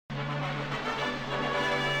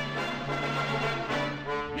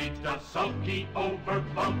just a sulky,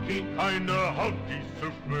 over-bulky, kinda hulky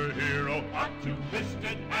superhero. A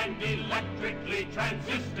two-fisted and electrically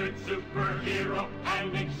transistored superhero.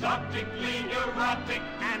 An exotically neurotic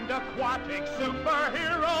and aquatic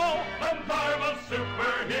superhero. The Marvel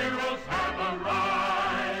superheroes have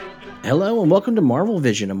arrived. Hello and welcome to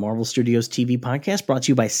Marvelvision, a Marvel Studios TV podcast brought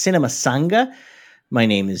to you by Cinema Sangha. My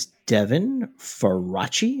name is Devin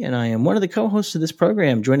Faraci, and I am one of the co-hosts of this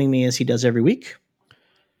program. Joining me as he does every week.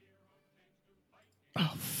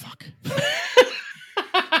 Oh, fuck.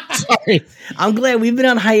 Sorry. I'm glad we've been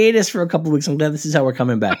on hiatus for a couple of weeks. I'm glad this is how we're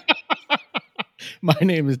coming back. My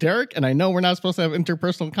name is Derek, and I know we're not supposed to have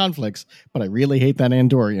interpersonal conflicts, but I really hate that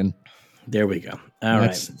Andorian. There we go. All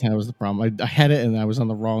right. That was the problem. I had it, and I was on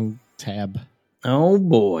the wrong tab. Oh,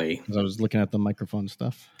 boy. Because I was looking at the microphone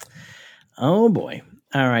stuff. Oh, boy.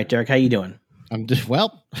 All right, Derek, how you doing? I'm just,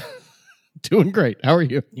 doing great. How are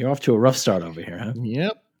you? You're off to a rough start over here, huh?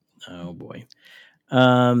 Yep. Oh, boy.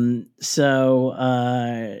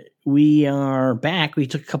 So we are back. We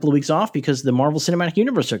took a couple of weeks off because the Marvel Cinematic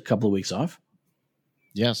Universe took a couple of weeks off.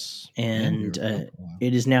 Yes. And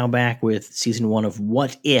it is now back with season 1 of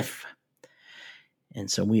What If. And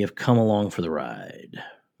so we have come along for the ride.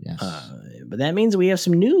 Yes. But that means we have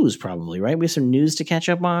some news probably, right? We have some news to catch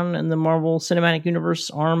up on in the Marvel Cinematic Universe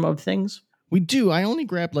arm of things. We do. I only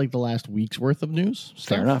grabbed like the last week's worth of news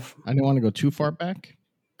stuff. Fair enough. I didn't want to go too far back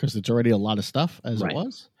because it's already a lot of stuff as Right. it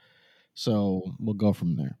was. So we'll go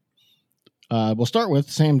from there. We'll start with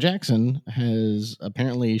Sam Jackson has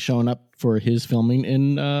apparently shown up for his filming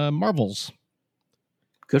in Marvels.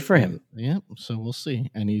 Good for him. Yeah, so we'll see.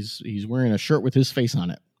 And he's wearing a shirt with his face on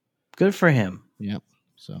it. Good for him. Yep.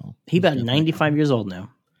 So He's about 95 years old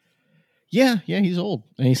now. Yeah, he's old.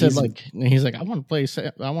 And he said he's like I want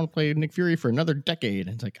to play Nick Fury for another decade.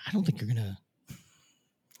 And it's like I don't think you're going to.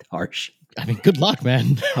 Harsh. I mean, good luck,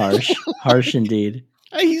 man. Harsh indeed.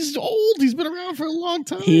 He's old. He's been around for a long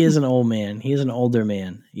time. He is an old man. He is an older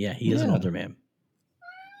man. Yeah, he is an older man.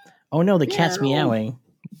 Oh no, the cat's meowing.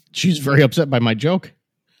 She's very upset by my joke.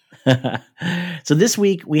 So this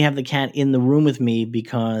week we have the cat in the room with me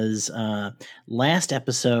because last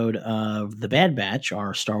episode of The Bad Batch,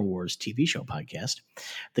 our Star Wars TV show podcast,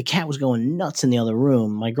 the cat was going nuts in the other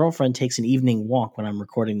room. My girlfriend takes an evening walk when I'm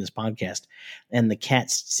recording this podcast, and the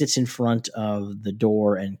cat sits in front of the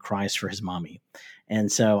door and cries for his mommy.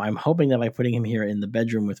 And so I'm hoping that by putting him here in the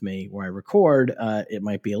bedroom with me where I record, it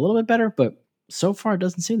might be a little bit better, but so far it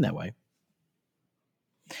doesn't seem that way.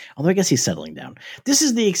 Although I guess he's settling down. This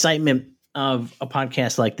is the excitement of a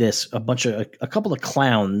podcast like this. A couple of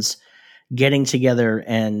clowns getting together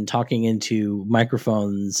and talking into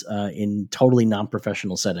microphones in totally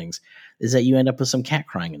non-professional settings is that you end up with some cat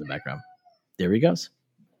crying in the background. There he goes.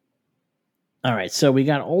 All right. So we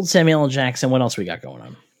got old Samuel L. Jackson. What else we got going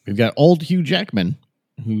on? We've got old Hugh Jackman,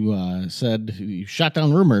 who said he shot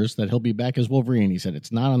down rumors that he'll be back as Wolverine. He said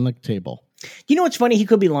it's not on the table. You know what's funny? He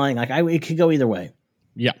could be lying. It could go either way.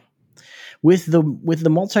 Yeah. With the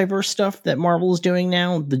multiverse stuff that Marvel is doing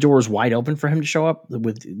now, the door is wide open for him to show up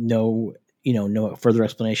with no further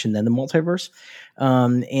explanation than the multiverse.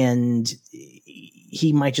 And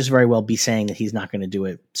he might just very well be saying that he's not going to do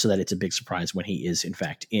it so that it's a big surprise when he is in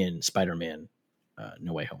fact in Spider-Man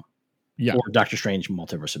No Way Home. Yeah. Or Doctor Strange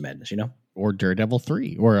Multiverse of Madness, Or Daredevil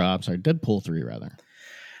 3 or Deadpool 3 rather.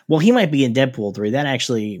 Well, he might be in Deadpool 3. That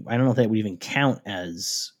actually, I don't know if that would even count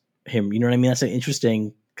as him. You know what I mean? That's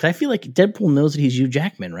interesting. Because I feel like Deadpool knows that he's Hugh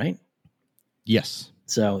Jackman, right? Yes.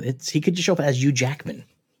 So he could just show up as Hugh Jackman.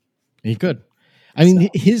 He could. I mean,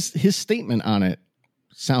 his statement on it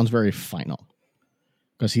sounds very final.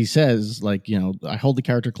 Because he says, I hold the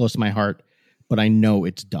character close to my heart, but I know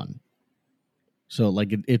it's done. So,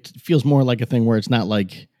 it feels more like a thing where it's not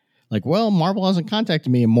like, well, Marvel hasn't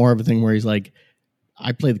contacted me, and more of a thing where he's like,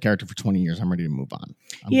 I played the character for 20 years. I'm ready to move on.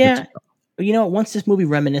 Yeah. Once this movie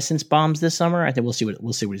Reminiscence bombs this summer, I think we'll see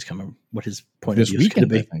what he's coming, what his point of view is going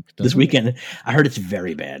to be. This weekend, I heard it's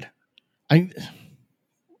very bad.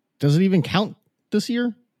 Does it even count this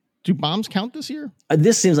year? Do bombs count this year?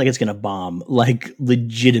 This seems like it's going to bomb,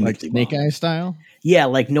 legitimately, Snake Eyes style. Yeah,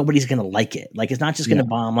 nobody's going to like it. It's not just going to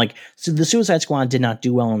bomb. So the Suicide Squad did not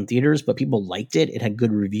do well in theaters, but people liked it. It had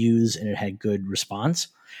good reviews and it had good response.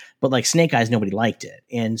 But Snake Eyes, nobody liked it,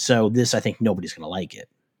 and so this, I think nobody's going to like it.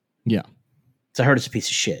 Yeah. So I heard it's a piece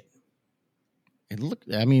of shit. It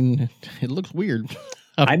looks weird.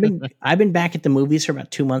 I've been back at the movies for about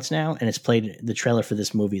 2 months now, and the trailer for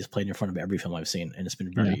this movie is played in front of every film I've seen, and it's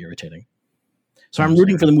been very irritating. So I'm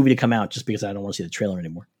rooting for the movie to come out just because I don't want to see the trailer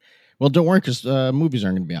anymore. Well, don't worry, because movies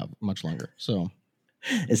aren't going to be out much longer. So,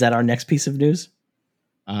 is that our next piece of news?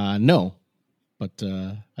 No, but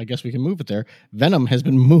I guess we can move it there. Venom has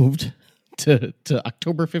been moved to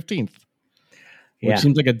October 15th, which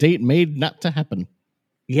seems like a date made not to happen.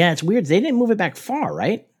 Yeah, it's weird. They didn't move it back far,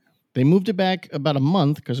 right? They moved it back about a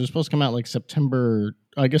month because it was supposed to come out like September,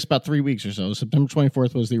 I guess about 3 weeks or so. September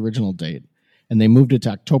 24th was the original date. And they moved it to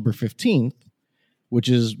October 15th, which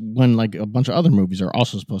is when like a bunch of other movies are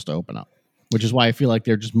also supposed to open up, which is why I feel like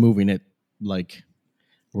they're just moving it like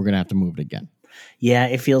we're going to have to move it again. Yeah,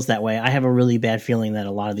 it feels that way. I have a really bad feeling that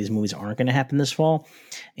a lot of these movies aren't going to happen this fall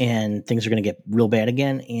and things are going to get real bad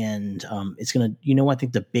again. And it's going to, I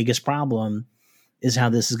think the biggest problem is how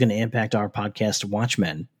this is going to impact our podcast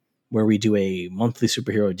Watchmen, where we do a monthly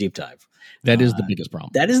superhero deep dive. That is the biggest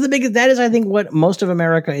problem. That is, I think, what most of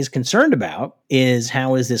America is concerned about is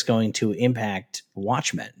how is this going to impact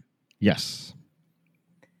Watchmen? Yes.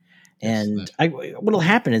 And what'll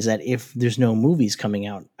happen is that if there's no movies coming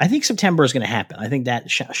out, I think September is going to happen. I think that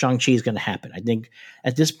Shang-Chi is going to happen. I think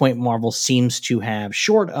at this point, Marvel seems to have,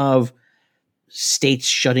 short of states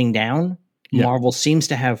shutting down, Marvel seems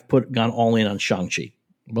to have gone all in on Shang-Chi.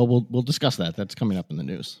 Well, we'll discuss that. That's coming up in the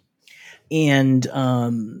news. And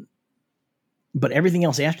but everything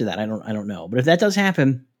else after that, I don't know. But if that does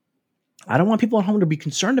happen, I don't want people at home to be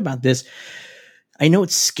concerned about this. I know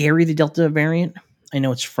it's scary, the Delta variant. I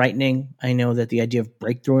know it's frightening. I know that the idea of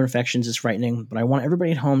breakthrough infections is frightening, but I want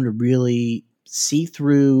everybody at home to really see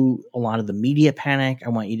through a lot of the media panic. I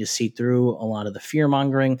want you to see through a lot of the fear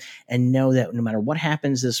mongering and know that no matter what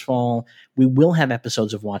happens this fall, we will have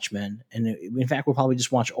episodes of Watchmen. And in fact, we'll probably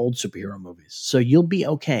just watch old superhero movies. So you'll be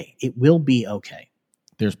okay. It will be okay.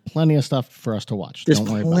 There's plenty of stuff for us to watch. There's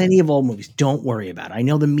plenty of old movies. Don't worry about it. I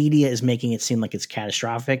know the media is making it seem like it's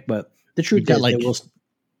catastrophic, but the truth is like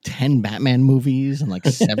 10 Batman movies and like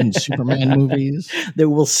 7 Superman movies. There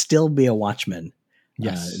will still be a Watchmen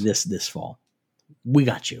this fall. We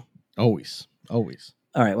got you. Always. All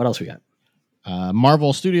right, what else we got?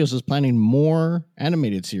 Marvel Studios is planning more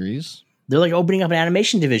animated series. They're like opening up an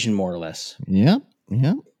animation division, more or less. Yep.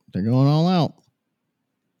 They're going all out.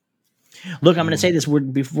 Look, I'm going to say this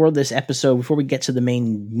before we get to the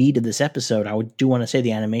main meat of this episode, I do want to say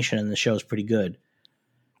the animation in the show is pretty good.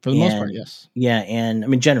 For the most part, yes. Yeah, and I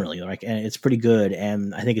mean generally, like, and it's pretty good,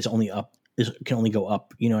 and I think it's only up. It can only go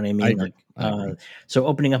up. You know what I mean? I agree. So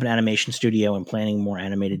opening up an animation studio and planning more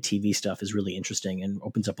animated TV stuff is really interesting and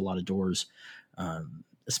opens up a lot of doors,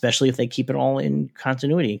 especially if they keep it all in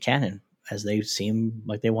continuity and canon, as they seem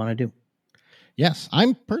like they want to do. Yes,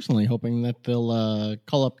 I'm personally hoping that they'll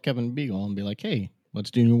call up Kevin Beagle and be like, "Hey, let's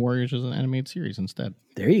do New Warriors as an animated series instead."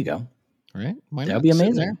 There you go. All right, that would be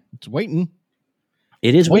amazing. It's waiting.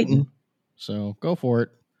 It is waiting. So go for it.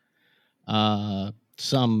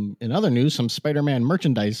 In other news, some Spider-Man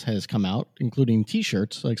merchandise has come out, including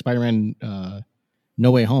T-shirts, like Spider-Man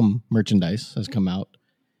No Way Home merchandise has come out,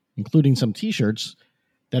 including some T-shirts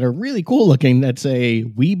that are really cool looking that say,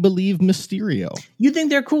 "We Believe Mysterio." You think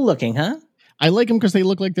they're cool looking, huh? I like them because they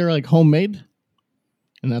look like they're like homemade,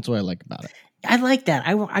 and that's what I like about it. I like that.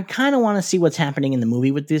 I kind of want to see what's happening in the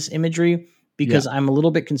movie with this imagery because I'm a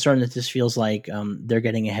little bit concerned that this feels like they're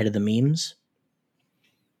getting ahead of the memes.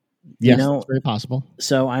 Yes, it's very possible.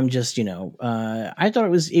 So I'm just, I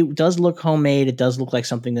thought it does look homemade. It does look like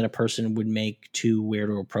something that a person would make to wear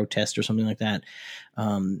to a protest or something like that.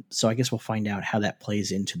 So I guess we'll find out how that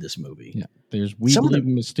plays into this movie. Yeah. There's We Believe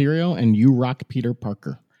Mysterio and You Rock Peter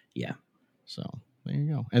Parker. Yeah. So there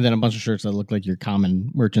you go. And then a bunch of shirts that look like your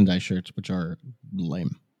common merchandise shirts, which are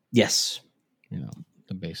lame. Yes.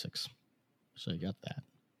 The basics. So you got that.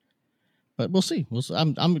 But we'll see.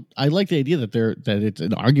 I like the idea that it's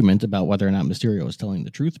an argument about whether or not Mysterio is telling the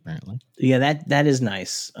truth. Apparently, yeah, that is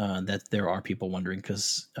nice. That there are people wondering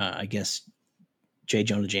because I guess J.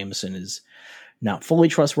 Jonah Jameson is not fully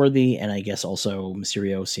trustworthy, and I guess also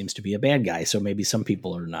Mysterio seems to be a bad guy. So maybe some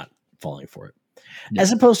people are not falling for it,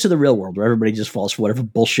 as opposed to the real world where everybody just falls for whatever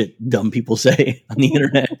bullshit dumb people say on the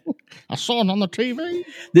internet. I saw it on the TV.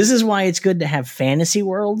 This is why it's good to have fantasy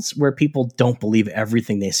worlds where people don't believe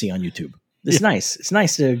everything they see on YouTube. It's nice. It's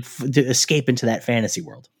nice to escape into that fantasy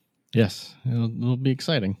world. Yes, it'll be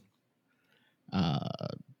exciting.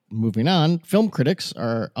 Moving on, film critics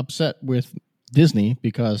are upset with Disney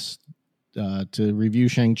because to review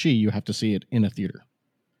Shang-Chi, you have to see it in a theater.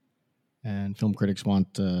 And film critics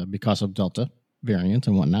want, because of Delta variant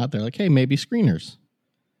and whatnot, they're like, hey, maybe screeners.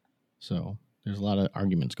 So there's a lot of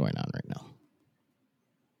arguments going on right now.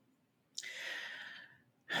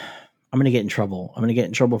 I'm going to get in trouble. I'm going to get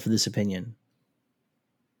in trouble for this opinion.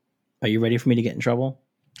 Are you ready for me to get in trouble?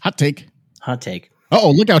 Hot take. Hot take.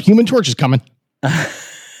 Uh-oh, look out. Human Torch is coming.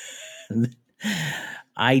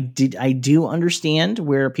 I do understand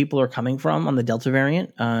where people are coming from on the Delta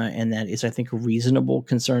variant, and that is, I think, a reasonable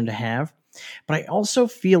concern to have. But I also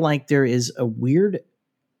feel like there is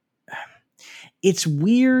it's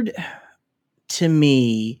weird to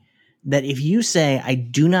me that if you say, I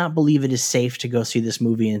do not believe it is safe to go see this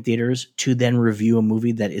movie in theaters, to then review a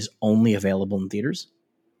movie that is only available in theaters.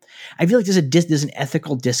 I feel like there's an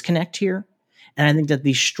ethical disconnect here. And I think that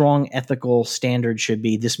the strong ethical standard should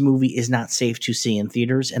be, this movie is not safe to see in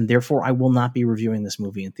theaters, and therefore I will not be reviewing this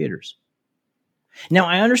movie in theaters. Now,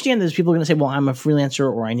 I understand there's people going to say, well, I'm a freelancer,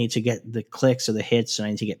 or I need to get the clicks or the hits, and I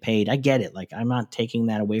need to get paid. I get it. Like, I'm not taking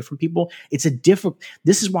that away from people. This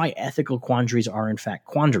is why ethical quandaries are, in fact,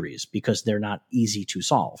 quandaries, because they're not easy to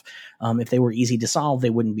solve. If they were easy to solve, they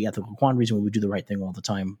wouldn't be ethical quandaries, and we would do the right thing all the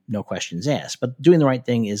time, no questions asked. But doing the right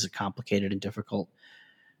thing is a complicated and difficult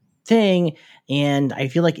thing. And I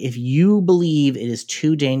feel like if you believe it is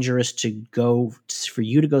too dangerous for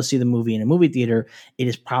you to go see the movie in a movie theater, it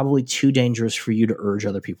is probably too dangerous for you to urge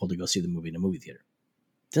other people to go see the movie in a movie theater.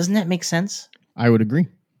 Doesn't that make sense? I would agree.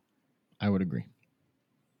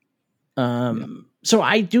 So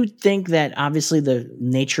I do think that obviously the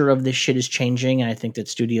nature of this shit is changing, and I think that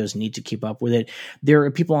studios need to keep up with it. There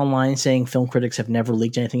are people online saying film critics have never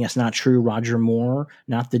leaked anything. That's not true. Roger Moore,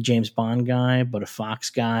 not the James Bond guy, but a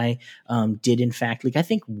Fox guy, did in fact leak, I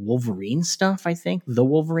think, Wolverine stuff. The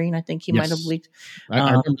Wolverine, I think he might have leaked.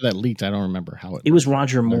 I remember that leaked. I don't remember how it was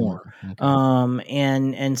Roger Moore. Okay.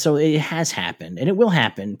 And so it has happened, and it will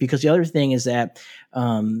happen, because the other thing is that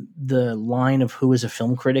the line of who is a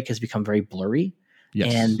film critic has become very blurry.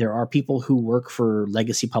 Yes. And there are people who work for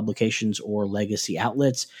legacy publications or legacy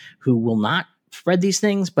outlets who will not spread these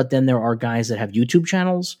things, but then there are guys that have YouTube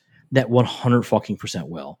channels that 100%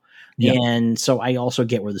 will. Yeah. And so I also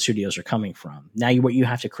get where the studios are coming from. Now, what you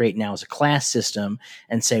have to create now is a class system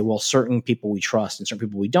and say, well, certain people we trust and certain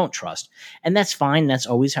people we don't trust. And that's fine. That's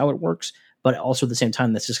always how it works. But also at the same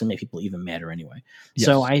time, that's just going to make people even madder anyway. Yes.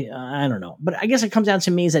 So I don't know. But I guess it comes down to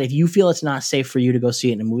me is that if you feel it's not safe for you to go see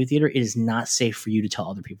it in a movie theater, it is not safe for you to tell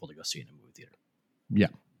other people to go see it in a movie theater. Yeah,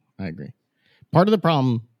 I agree. Part of the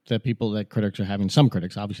problem that critics are having, some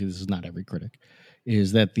critics, obviously this is not every critic,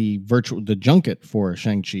 is that the junket for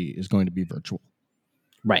Shang-Chi is going to be virtual.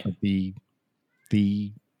 Right. But the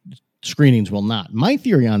screenings will not. My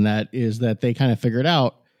theory on that is that they kind of figured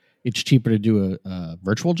out it's cheaper to do a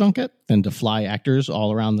virtual junket than to fly actors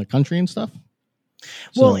all around the country and stuff.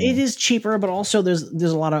 Well, it is cheaper, but also there's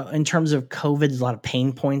a lot of, in terms of COVID, there's a lot of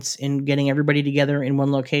pain points in getting everybody together in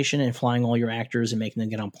one location and flying all your actors and making them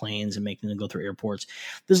get on planes and making them go through airports.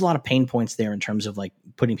 There's a lot of pain points there in terms of like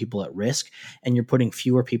putting people at risk, and you're putting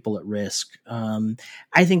fewer people at risk.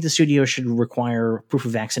 I think the studio should require proof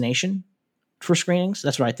of vaccination for screenings.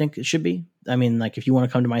 That's what I think it should be. I mean, like, if you want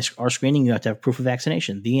to come to our screening, you have to have proof of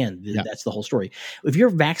vaccination. The end. Yeah. That's the whole story. If you're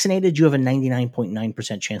vaccinated, you have a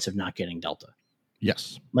 99.9% chance of not getting Delta.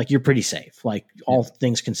 Yes. Like, you're pretty safe. Like, all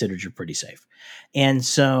things considered, you're pretty safe. And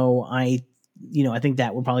so I think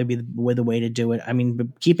that would probably be the way to do it. I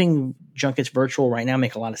mean, keeping junkets virtual right now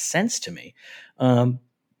make a lot of sense to me. I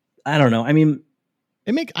don't know. I mean,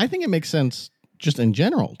 I think it makes sense just in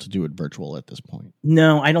general to do it virtual at this point.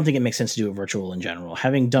 No, I don't think it makes sense to do it virtual in general.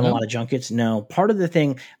 Having done a lot of junkets, no. Part of the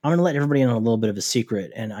thing, I'm going to let everybody in on a little bit of a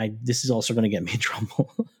secret, and this is also going to get me in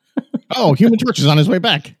trouble. Oh, Human Torch is on his way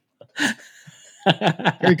back.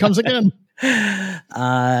 Here he comes again.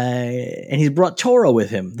 And he's brought Toro with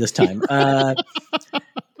him this time. I'm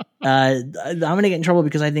going to get in trouble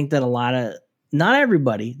because I think that not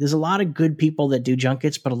everybody, there's a lot of good people that do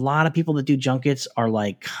junkets, but a lot of people that do junkets are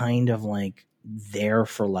like kind of like there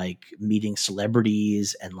for like meeting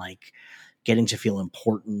celebrities and like getting to feel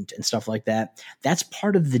important and stuff like that. That's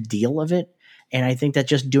part of the deal of it. And I think that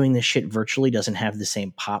just doing this shit virtually doesn't have the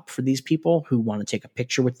same pop for these people who want to take a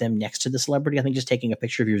picture with them next to the celebrity. I think just taking a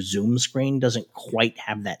picture of your Zoom screen doesn't quite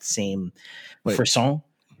have that same frisson,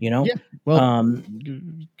 you know? Yeah. Well,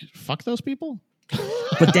 fuck those people.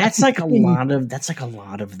 But that's like a lot of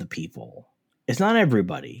the people. It's not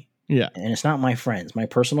everybody. Yeah. And it's not my friends, my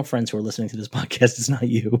personal friends who are listening to this podcast. It's not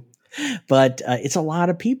you, but it's a lot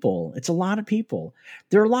of people. It's a lot of people.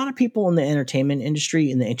 There are a lot of people in the entertainment industry,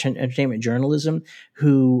 in the entertainment journalism,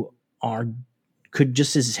 who could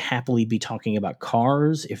just as happily be talking about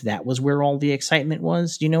cars if that was where all the excitement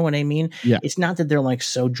was. Do you know what I mean? Yeah. It's not that they're like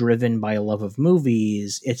so driven by a love of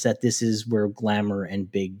movies. It's that this is where glamour and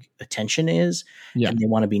big attention is, and they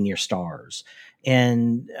want to be near stars.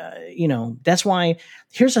 And, that's why,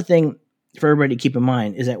 here's the thing for everybody to keep in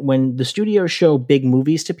mind is that when the studios show big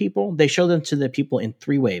movies to people, they show them to the people in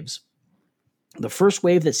three waves. The first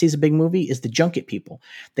wave that sees a big movie is the junket people.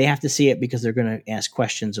 They have to see it because they're going to ask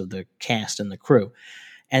questions of the cast and the crew.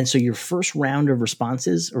 And so your first round of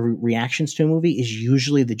responses or reactions to a movie is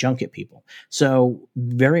usually the junket people. So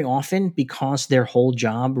very often, because their whole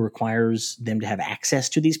job requires them to have access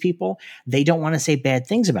to these people, they don't want to say bad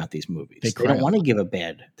things about these movies. They don't want to give a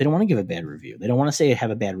bad review. They don't want to say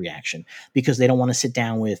have a bad reaction because they don't want to sit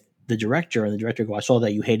down with the director and the director go, I saw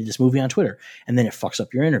that you hated this movie on Twitter, and then it fucks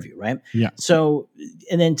up your interview, right? Yeah. So,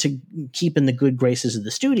 and then to keep in the good graces of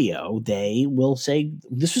the studio, they will say,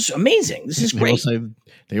 this is amazing. This is great.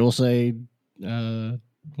 They will say,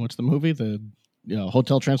 what's the movie? The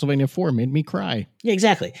Hotel Transylvania 4 made me cry. Yeah,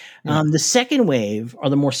 exactly. Yeah. The second wave are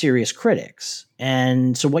the more serious critics.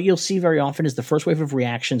 And so what you'll see very often is the first wave of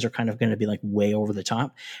reactions are kind of going to be like way over the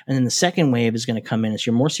top. And then the second wave is going to come in as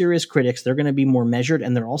your more serious critics. They're going to be more measured.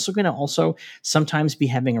 And they're also going to sometimes be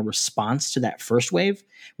having a response to that first wave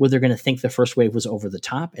where they're going to think the first wave was over the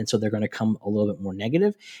top. And so they're going to come a little bit more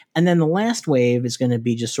negative. And then the last wave is going to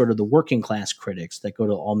be just sort of the working class critics that go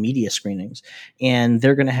to all media screenings. And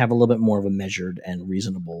they're going to have a little bit more of a measured and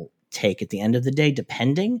reasonable take at the end of the day,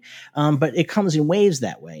 depending. But it comes in waves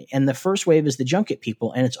that way. And the first wave is the junket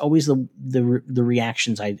people, and it's always the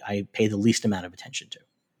reactions I pay the least amount of attention to.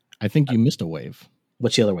 I think you missed a wave.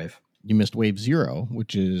 What's the other wave? You missed wave 0,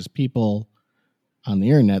 which is people on the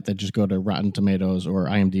internet that just go to Rotten Tomatoes or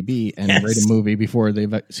IMDb and rate a movie before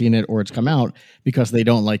they've seen it or it's come out because they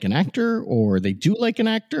don't like an actor or they do like an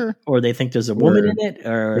actor. Or they think there's a woman in it.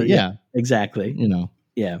 Or yeah, exactly.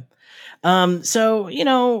 Yeah. So,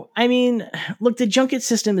 I mean, look, the junket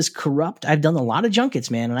system is corrupt. I've done a lot of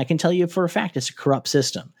junkets, man. And I can tell you for a fact, it's a corrupt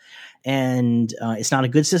system and it's not a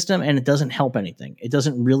good system and it doesn't help anything. It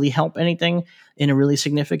doesn't really help anything in a really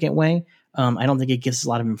significant way. I don't think it gives a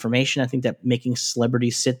lot of information. I think that making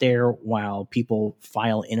celebrities sit there while people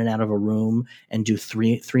file in and out of a room and do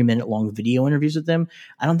 3-minute long video interviews with them,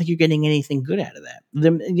 I don't think you're getting anything good out of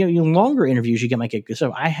that. Your longer interviews, you might get good.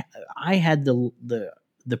 So I had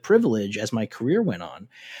the privilege as my career went on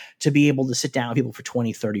to be able to sit down with people for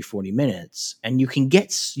 20, 30, 40 minutes. And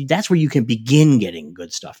that's where you can begin getting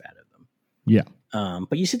good stuff out of them. Yeah.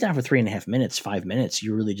 But you sit down for 3.5 minutes, 5 minutes,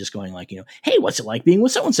 you're really just going like, hey, what's it like being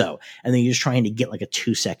with so-and-so? And then you're just trying to get like a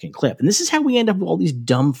 2-second clip. And this is how we end up with all these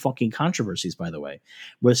dumb fucking controversies, by the way,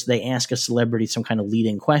 where they ask a celebrity some kind of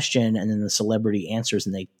leading question and then the celebrity answers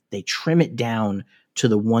and they trim it down to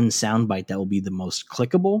the one soundbite that will be the most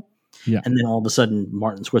clickable. Yeah. And then all of a sudden,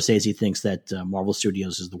 Martin Scorsese thinks that Marvel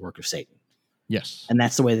Studios is the work of Satan. Yes. And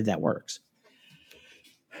that's the way that works.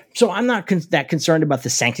 So I'm not that concerned about the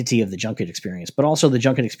sanctity of the junket experience, but also the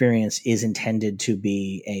junket experience is intended to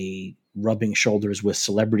be a rubbing shoulders with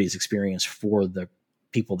celebrities experience for the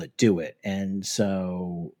people that do it. And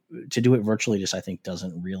so to do it virtually just, I think,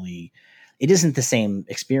 it isn't the same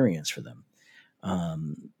experience for them.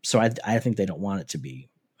 So I think they don't want it to be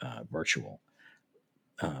virtual.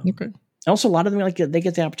 Okay. Also, a lot of them they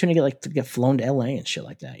get the opportunity to get flown to LA and shit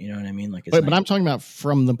like that. You know what I mean? But I'm talking about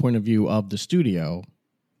from the point of view of the studio.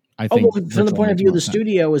 I think from the point of view of the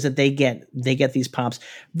studio is that they get these pops.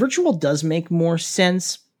 Virtual does make more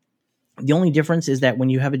sense. The only difference is that when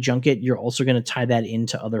you have a junket, you're also going to tie that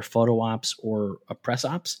into other photo ops or a press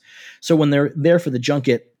ops. So when they're there for the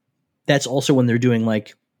junket, that's also when they're doing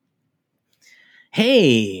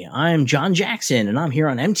hey, I'm John Jackson, and I'm here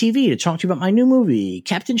on MTV to talk to you about my new movie,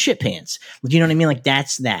 Captain Shitpants. You know what I mean?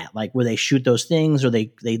 That's that. Where they shoot those things, or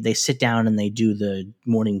they sit down and they do the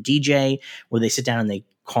morning DJ, where they sit down and they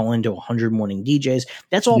call into 100 morning DJs.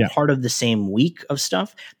 That's all part of the same week of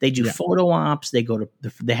stuff. They do photo ops. They go to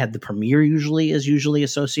they have the premiere usually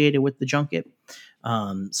associated with the junket.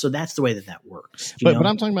 So that's the way that works. But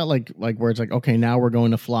I'm talking about like where it's okay, now we're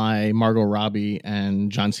going to fly Margot Robbie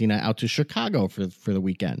and John Cena out to Chicago for the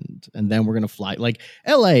weekend, and then we're going to fly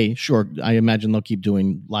LA. Sure, I imagine they'll keep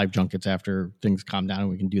doing live junkets after things calm down and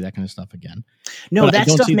we can do that kind of stuff again. No, but that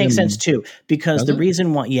stuff makes sense too, because the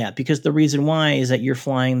reason why is that you're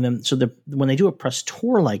flying them. So when they do a press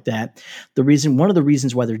tour like that, one of the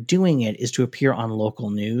reasons why they're doing it is to appear on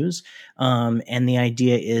local news. And the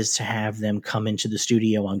idea is to have them come into the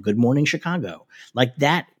studio on Good Morning Chicago.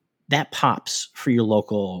 That pops for your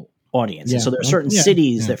local audience. Yeah. And so there are certain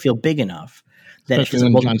cities that feel big enough that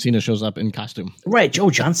especially when John Cena shows up in costume. Right.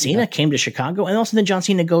 John Cena came to Chicago, and also then John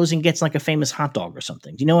Cena goes and gets a famous hot dog or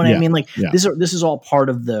something. Do you know what I mean? This is all part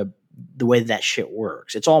of the way that shit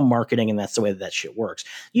works. It's all marketing, and that's the way that shit works.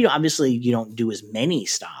 Obviously you don't do as many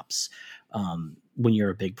stops when you're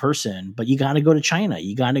a big person, but you got to go to China.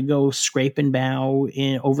 You got to go scrape and bow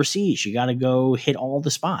overseas. You got to go hit all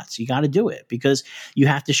the spots. You got to do it because you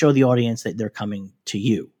have to show the audience that they're coming to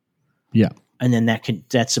you. Yeah. and then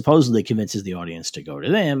that supposedly convinces the audience to go to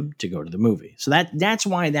them to go to the movie. So that's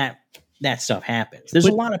why that stuff happens. There's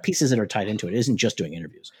a lot of pieces that are tied into it. It isn't just doing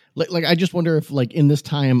interviews. Like I just wonder if, like, in this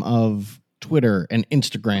time of Twitter and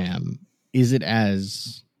Instagram,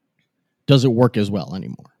 does it work as well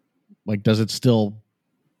anymore? Like, does it still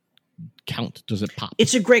count? Does it pop?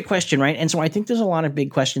 It's a great question, right? And so I think there's a lot of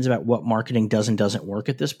big questions about what marketing does and doesn't work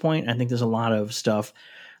at this point. I think there's a lot of stuff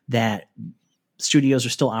that studios are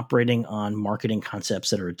still operating on marketing concepts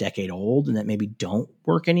that are a decade old and that maybe don't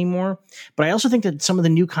work anymore. But I also think that some of the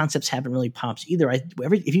new concepts haven't really popped either.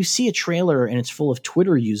 If you see a trailer and it's full of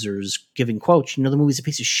Twitter users giving quotes, the movie's a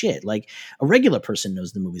piece of shit. Like, a regular person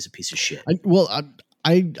knows the movie's a piece of shit.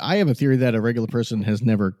 I have a theory that a regular person has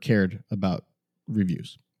never cared about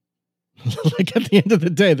reviews. Like, at the end of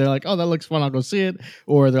the day, they're like, oh, that looks fun, I'll go see it.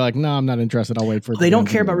 Or they're like, no, I'm not interested, I'll wait for it. They don't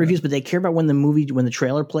care about reviews, but they care about when the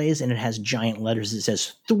trailer plays and it has giant letters that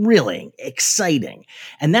says thrilling, exciting.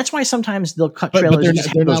 And that's why sometimes they'll cut trailers.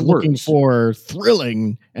 But they're not looking for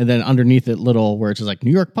thrilling and then underneath it little where it says like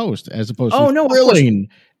New York Post as opposed to thrilling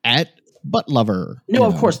at Butt Lover. No,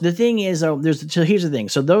 of course. The thing is, so here's the thing.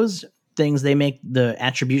 So those things, they make the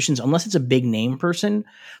attributions, unless it's a big name person,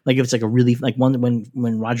 like if it's like a really, like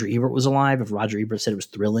when Roger Ebert was alive, if Roger Ebert said it was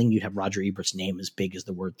thrilling, you'd have Roger Ebert's name as big as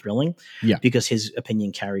the word thrilling, because his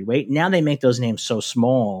opinion carried weight. Now they make those names so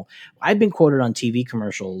small. I've been quoted on TV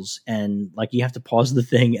commercials, and like you have to pause the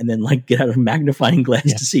thing and then like get out a magnifying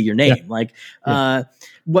glass to see your name.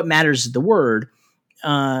 What matters is the word.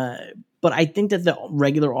 But I think that the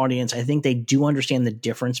regular audience, I think they do understand the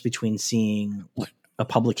difference between seeing a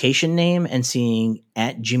publication name and seeing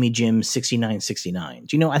at Jimmy Jim 6969.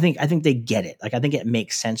 Do you know? I think they get it. Like, I think it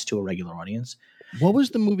makes sense to a regular audience. What was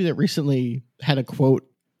the movie that recently had a quote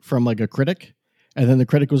from like a critic, and then the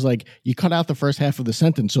critic was like, "You cut out the first half of the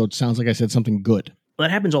sentence, so it sounds like I said something good." Well,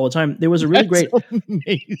 that happens all the time. There was a really great,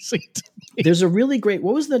 amazing. There's a really great.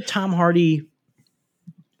 What was the Tom Hardy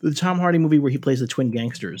movie where he plays the twin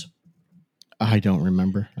gangsters? I don't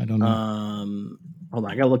remember. I don't know. Hold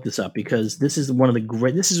on, I gotta look this up because this is one of the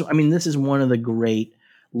great. This is one of the great.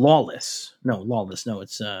 Lawless. No,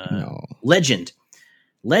 it's Legend.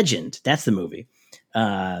 Legend. That's the movie.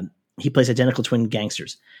 He plays identical twin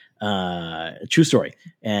gangsters. True story.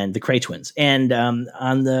 And the Cray twins. And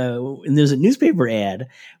and there's a newspaper ad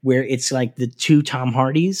where it's like the two Tom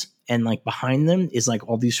Hardys, and like behind them is like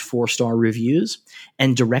all these 4-star reviews,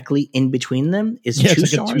 and directly in between them is 2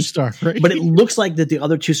 it's stars. Like a 2-star, right? But it looks like that the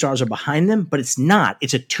other 2 stars are behind them, but it's not.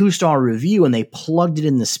 It's a 2-star review, and they plugged it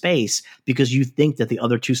in the space because you think that the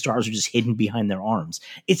other 2 stars are just hidden behind their arms.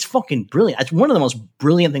 It's fucking brilliant. It's one of the most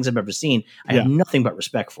brilliant things I've ever seen. I have nothing but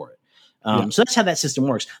respect for it. So that's how that system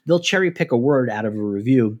works. They'll cherry pick a word out of a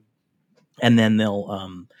review, and then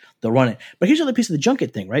they'll run it. But here's the other piece of the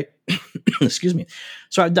junket thing, right? Excuse me.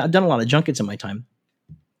 So I've done a lot of junkets in my time.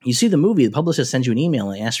 You see the movie, the publicist sends you an email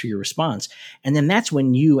and asks for your response. And then that's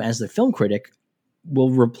when you, as the film critic, will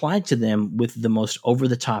reply to them with the most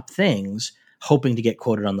over-the-top things, hoping to get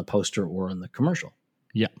quoted on the poster or on the commercial.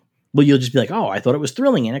 Yeah. Well, you'll just be like, oh, I thought it was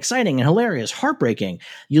thrilling and exciting and hilarious, heartbreaking.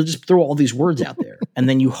 You'll just throw all these words out there. And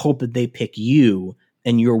then you hope that they pick you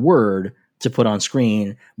and your word to put on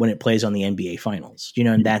screen when it plays on the NBA finals,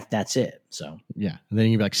 and that's it. So, yeah. And then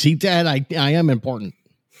you'd be like, see, Dad, I am important.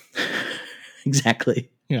 Exactly.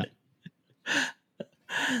 Yeah.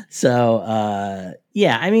 So, I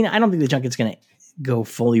don't think the junket's going to go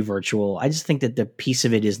fully virtual. I just think that the piece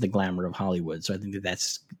of it is the glamour of Hollywood. So I think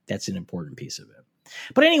that that's an important piece of it.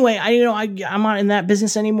 But anyway, I'm not in that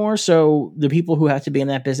business anymore. So the people who have to be in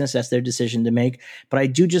that business, that's their decision to make. But I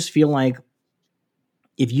do just feel like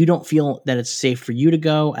if you don't feel that it's safe for you to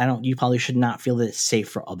go, you probably should not feel that it's safe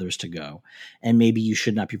for others to go. And maybe you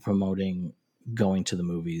should not be promoting going to the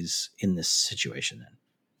movies in this situation then.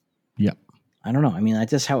 Yep. I don't know. I mean,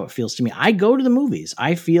 that's just how it feels to me. I go to the movies.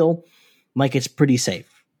 I feel like it's pretty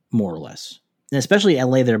safe, more or less. And especially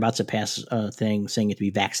LA, they're about to pass a thing saying you have to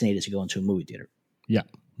be vaccinated to go into a movie theater. Yeah.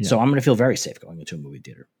 So I'm going to feel very safe going into a movie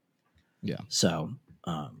theater. Yeah. So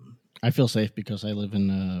I feel safe because I live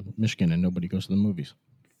in Michigan and nobody goes to the movies.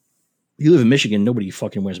 You live in Michigan, nobody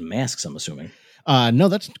fucking wears masks, I'm assuming. No,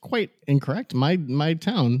 that's quite incorrect. My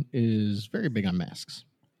town is very big on masks.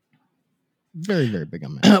 Very, very big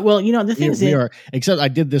on masks. Well, the thing is, except I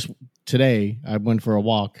did this today. I went for a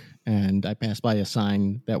walk and I passed by a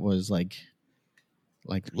sign that was like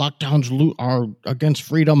lockdowns are against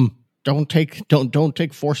freedom. Don't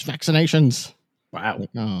take forced vaccinations. Wow.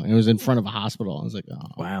 It was in front of a hospital. I was like, oh,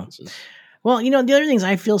 wow. Well, the other things,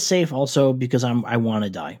 I feel safe also because I want to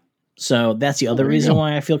die. So that's the other there you reason go.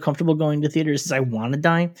 why I feel comfortable going to theaters is I want to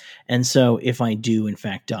die. And so if I do, in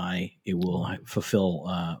fact, die, it will fulfill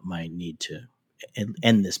my need to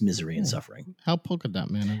end this misery and suffering. How polka dot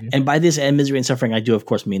man of you. And by this end misery and suffering, I do, of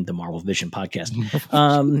course, mean the Marvelvision podcast.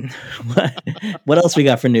 What else we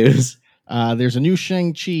got for news? There's a new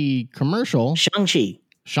Shang-Chi commercial. Shang-Chi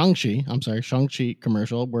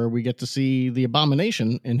commercial where we get to see the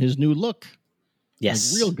Abomination in his new look.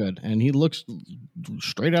 Yes. Like, real good. And he looks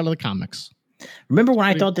straight out of the comics. Remember when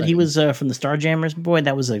I thought that he was from the Starjammers? Boy,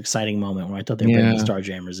 that was an exciting moment when I thought they were bringing the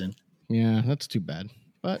Starjammers in. Yeah, that's too bad.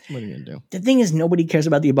 But what are you going to do? The thing is, nobody cares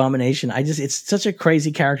about the Abomination. It's such a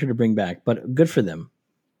crazy character to bring back, but good for them.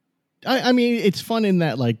 I mean, it's fun in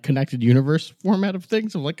that like connected universe format of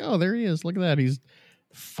things. Of like, oh, there he is. Look at that. He's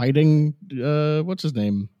fighting, what's his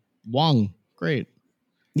name? Wong. Great.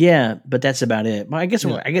 Yeah, but that's about it. But I guess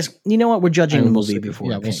you know what? We're judging the movie before.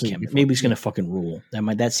 We'll see maybe it's going to fucking rule.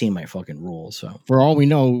 That scene might fucking rule. So for all we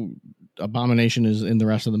know, Abomination is in the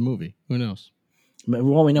rest of the movie. Who knows? For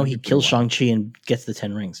all we know, he kills Shang-Chi and gets the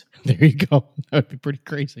 10 rings. There you go. That would be pretty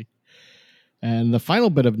crazy. And the final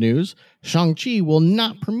bit of news: Shang-Chi will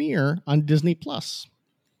not premiere on Disney Plus.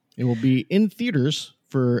 It will be in theaters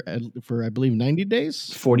for I believe 90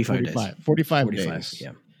 days, 45 days, 45 days.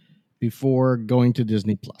 Yeah. Before going to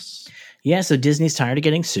Disney Plus. Yeah, so Disney's tired of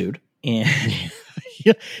getting sued. And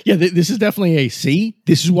yeah, this is definitely a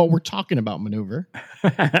this is what we're talking about maneuver.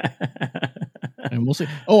 And we'll see.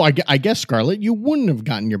 Oh, I guess, Scarlett, you wouldn't have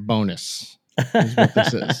gotten your bonus, is what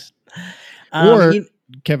this is. Or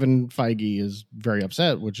Kevin Feige is very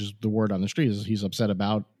upset, which is the word on the street, is he's upset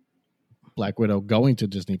about Black Widow going to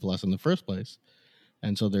Disney Plus in the first place.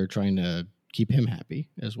 And so they're trying to keep him happy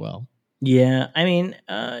as well. Yeah, I mean,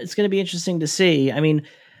 it's going to be interesting to see. I mean,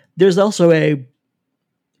 there's also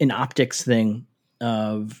an optics thing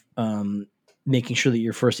of making sure that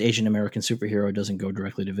your first Asian American superhero doesn't go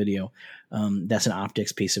directly to video. That's an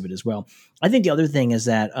optics piece of it as well. I think the other thing is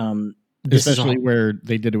that especially where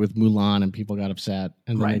they did it with Mulan and people got upset,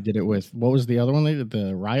 and then they did it with, what was the other one they did?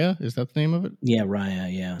 The Raya, is that the name of it? Yeah,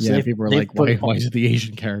 Raya. Yeah. So people were like, why is it the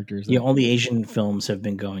Asian characters? Yeah, all the Asian films have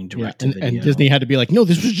been going direct to video. And Disney had to be like, no,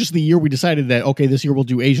 this was just the year we decided that, okay, this year we'll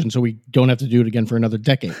do Asian, so we don't have to do it again for another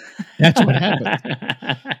decade. That's what happened.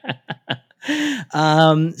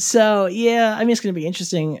 So yeah, I mean, it's going to be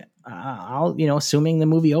interesting. I'll, assuming the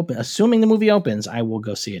movie opens, I will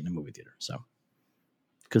go see it in a movie theater. So.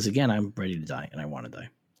 Because again, I'm ready to die and I want to die.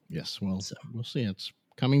 Yes, well, we'll see. It's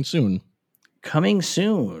coming soon.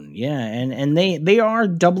 Yeah, and they are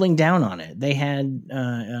doubling down on it. They had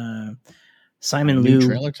Simon Liu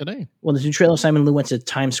trailer today. Well, the new trailer. Simon Liu went to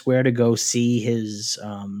Times Square to go see his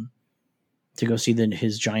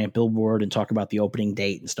his giant billboard and talk about the opening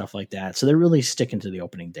date and stuff like that. So they're really sticking to the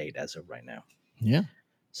opening date as of right now. Yeah.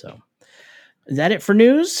 So is that it for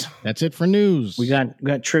news? That's it for news. We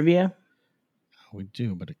got trivia. We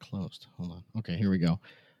do, but it closed. Hold on. Okay, here we go.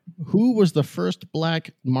 Who was the first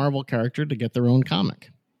Black Marvel character to get their own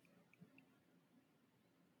comic?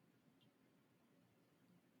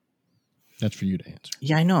 That's for you to answer.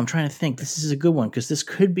 Yeah, I know. I'm trying to think. This is a good one because this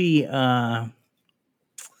could be. I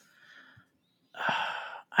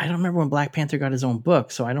don't remember when Black Panther got his own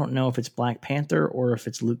book, so I don't know if it's Black Panther or if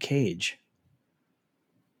it's Luke Cage.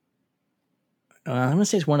 I'm going to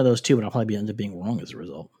say it's one of those two, but I'll probably end up being wrong as a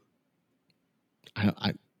result.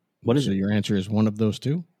 What is it? Your answer is one of those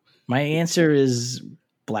two? My answer is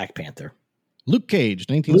Black Panther. Luke Cage,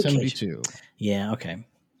 1972. Yeah, okay.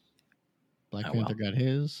 Black Panther got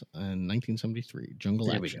his in 1973. Jungle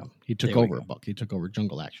there Action. We go. He took over a book. He took over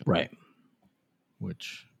Jungle Action. Right.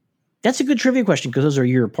 Which... That's a good trivia question because those are a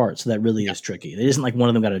year apart, so that really is tricky. It isn't like one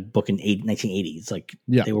of them got a book in 1980. It's like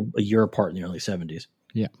they were a year apart in the early 70s.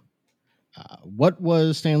 Yeah. What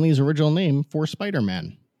was Stan Lee's original name for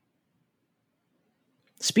Spider-Man?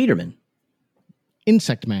 Spiderman.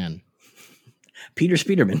 Insect Man. Peter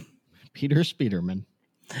Spiderman. Peter Spiderman.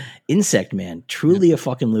 Insect Man. Truly a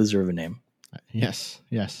fucking loser of a name. Yes.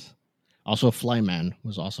 Also, Flyman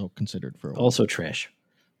was also considered for a while. Also trash.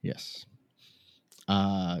 Yes.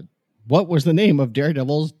 What was the name of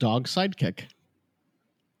Daredevil's dog sidekick?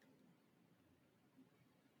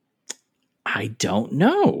 I don't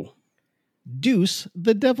know. Deuce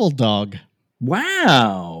the Devil Dog.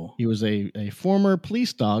 Wow. He was a former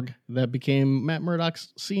police dog that became Matt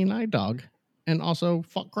Murdock's CNI dog and also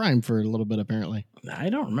fought crime for a little bit, apparently.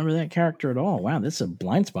 I don't remember that character at all. Wow, this is a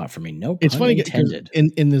blind spot for me. No pun it's funny intended.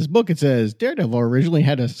 In this book, it says Daredevil originally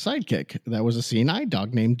had a sidekick that was a CNI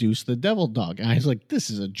dog named Deuce the Devil Dog. And I was like,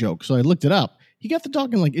 this is a joke. So I looked it up. He got the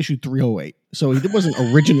dog in like issue 308. So he wasn't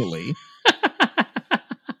originally...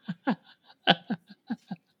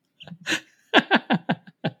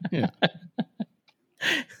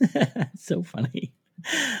 So funny.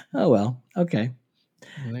 Oh, well. Okay.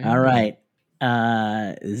 There All you go. right.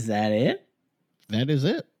 Is that it? That is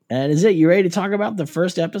it. That is it. You ready to talk about the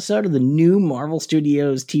first episode of the new Marvel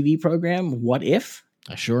Studios TV program, What If?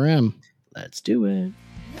 I sure am. Let's do it.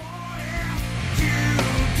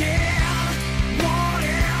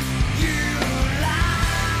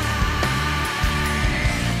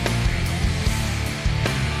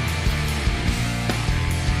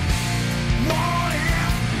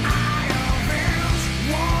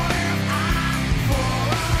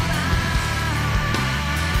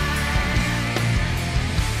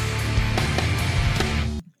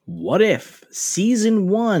 What If, Season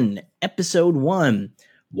 1, Episode 1.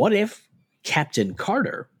 What if Captain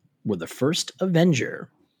Carter were the first Avenger?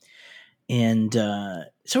 And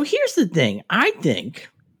so here's the thing. I think,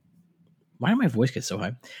 why did my voice get so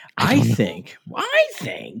high? I think, what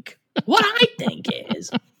I think is,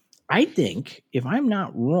 I think, if I'm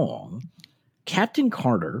not wrong, Captain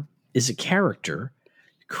Carter is a character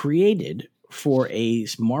created for a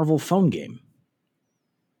Marvel phone game.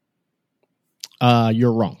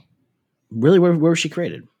 You're wrong. Really, where was she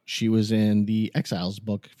created? She was in the Exiles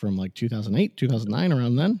book from like 2008, 2009,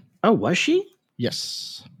 around then. Oh, was she?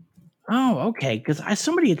 Yes. Oh, okay. Because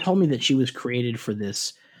somebody had told me that she was created for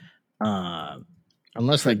this.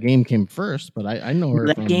 Unless that game came first, but I know her.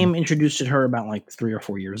 That game introduced her about like 3 or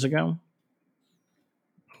 4 years ago.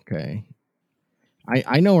 Okay.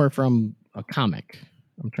 I know her from a comic.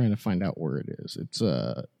 I'm trying to find out where it is. It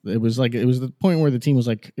was the point where the team was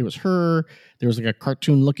like, it was her. There was like a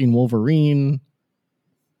cartoon looking Wolverine.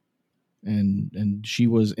 And she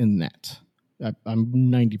was in that. I'm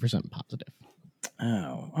 90% positive.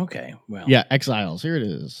 Oh, okay. Well, yeah, Exiles. Here it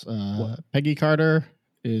is. Peggy Carter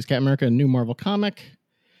is Captain America, a new Marvel comic.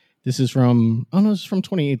 This is from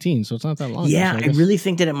 2018, so it's not that long. Yeah, ago, I really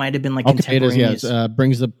think that it might have been like contemporaneous. It is,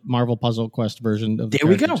 brings the Marvel Puzzle Quest version of the there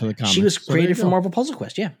we go. To the comic. She was created for Marvel Puzzle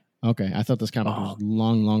Quest, yeah. Okay, I thought this comic was a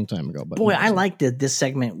long time ago. But boy, I liked that this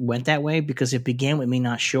segment went that way because it began with me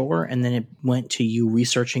not sure, and then it went to you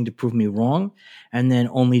researching to prove me wrong, and then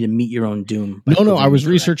only to meet your own doom. No, I was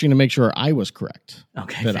researching to make sure I was correct.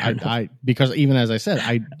 Okay, that because even as I said,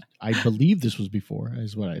 I believe this was before,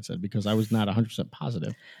 is what I had said, because I was not 100%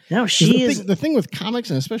 positive. No, the thing with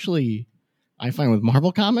comics, and especially I find with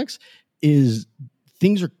Marvel comics, is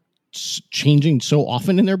things are changing so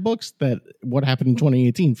often in their books that what happened in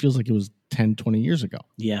 2018 feels like it was 10, 20 years ago.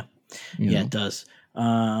 Yeah. It does.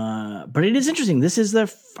 But it is interesting. This is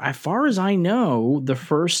as far as I know, the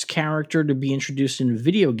first character to be introduced in a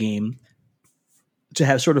video game to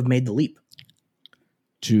have sort of made the leap.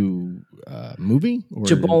 To movie? Or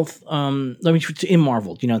to both, in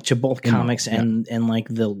Marvel, to both comics and like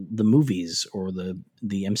the movies or the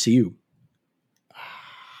MCU.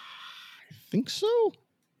 I think so.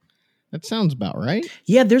 That sounds about right.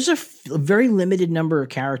 Yeah, there's a very limited number of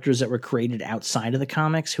characters that were created outside of the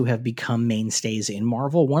comics who have become mainstays in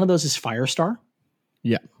Marvel. One of those is Firestar.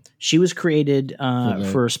 Yeah. She was created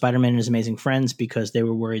for Spider-Man and His Amazing Friends because they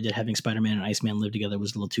were worried that having Spider-Man and Iceman live together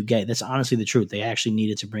was a little too gay. That's honestly the truth. They actually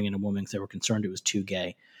needed to bring in a woman because they were concerned it was too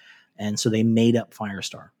gay. And so they made up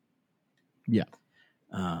Firestar. Yeah.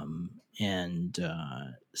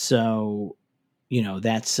 So,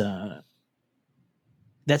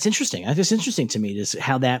 that's interesting. It's interesting to me just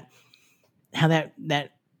how that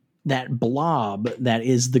blob that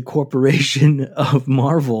is the corporation of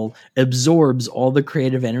Marvel absorbs all the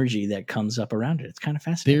creative energy that comes up around it. It's kind of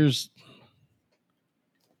fascinating.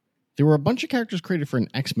 There were a bunch of characters created for an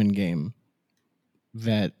X-Men game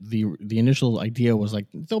that the initial idea was like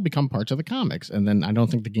they'll become parts of the comics, and then I don't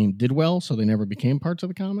think the game did well, so they never became parts of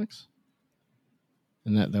the comics.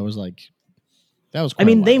 And that was like.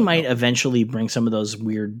 They might eventually bring some of those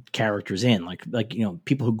weird characters in, like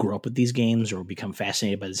people who grew up with these games or become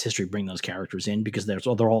fascinated by this history, bring those characters in because they're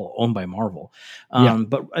all owned by Marvel.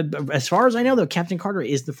 But as far as I know, though, Captain Carter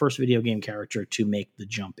is the first video game character to make the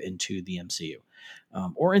jump into the MCU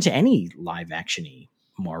or into any live actiony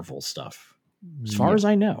Marvel stuff. As far as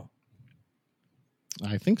I know,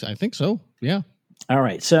 I think so. Yeah. All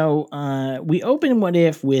right. So we open What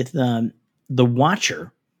If with the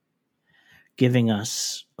Watcher giving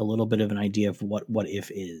us a little bit of an idea of what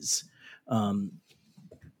If is.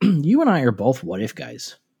 You and I are both What If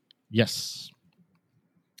guys. Yes.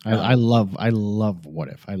 I love What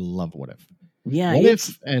If. I love What If. Yeah. What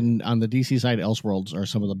If and on the DC side, Elseworlds are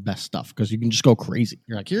some of the best stuff because you can just go crazy.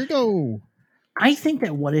 You're like, here you go. I think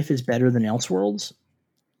that What If is better than Elseworlds,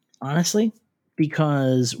 honestly,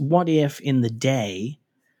 because What If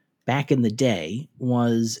back in the day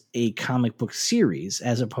was a comic book series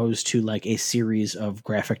as opposed to like a series of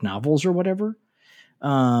graphic novels or whatever.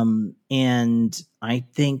 And I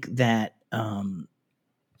think that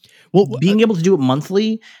Well, being able to do it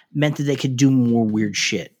monthly meant that they could do more weird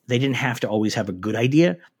shit. They didn't have to always have a good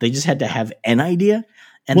idea. They just had to have an idea.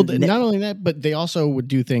 And not only that, but they also would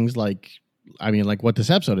do things like, I mean, like what this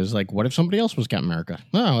episode is like, what if somebody else was Captain America?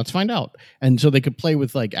 Oh, let's find out. And so they could play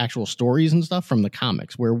with like actual stories and stuff from the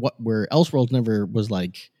comics where Elseworlds never was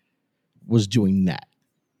doing that.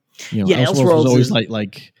 You know, Yeah, Elseworlds was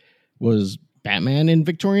always was Batman in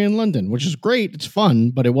Victorian London, which is great. It's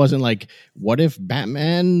fun, but it wasn't like, what if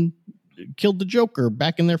Batman killed the Joker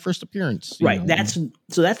back in their first appearance? Right. That's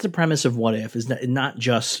the premise of What If, is not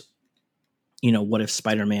just, what if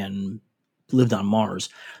Spider-Man lived on Mars,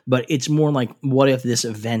 but it's more like, what if this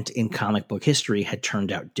event in comic book history had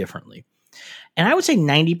turned out differently? And I would say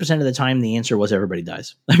 90% of the time, the answer was everybody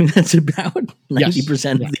dies. I mean, that's about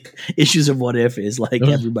 90% of the issues of What If is like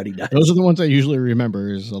everybody dies. Those are the ones I usually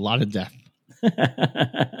remember, is a lot of death.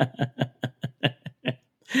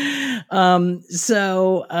 The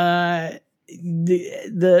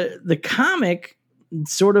comic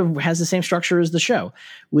sort of has the same structure as the show,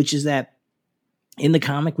 which is that in the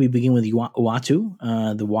comic, we begin with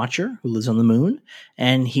Uatu, the Watcher who lives on the moon,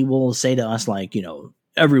 and he will say to us, like,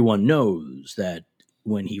 everyone knows that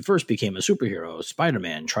when he first became a superhero,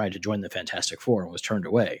 Spider-Man tried to join the Fantastic Four and was turned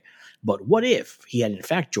away. But what if he had in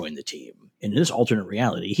fact joined the team? In this alternate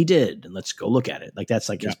reality, he did, and let's go look at it. Like, that's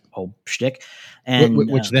like his whole shtick. And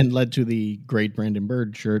which then led to the great Brandon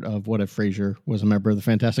Bird shirt of What If Frazier was a member of the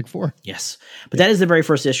Fantastic Four. Yes. But that is the very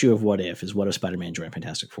first issue of What If Spider-Man joined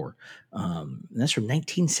Fantastic Four. And that's from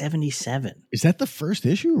 1977. Is that the first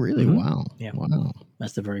issue? Really? Mm-hmm. Wow. Yeah. Wow.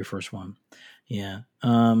 That's the very first one. Yeah.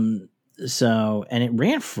 And it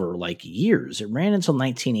ran for like years. It ran until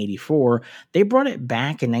 1984. They brought it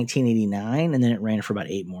back in 1989, and then it ran for about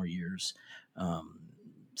 8 more years.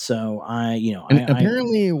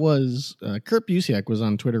 Apparently it was Kurt Busiek was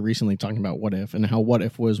on Twitter recently talking about What If, and how What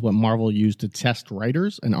If was what Marvel used to test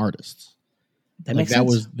writers and artists. That makes sense. That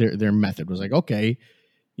was their method, was like, okay,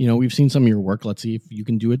 we've seen some of your work. Let's see if you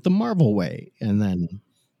can do it the Marvel way. And then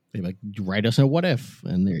they write us a What If,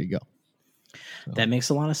 and there you go. So. That makes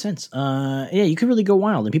a lot of sense. You could really go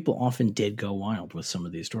wild, and people often did go wild with some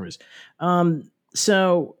of these stories.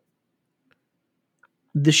 So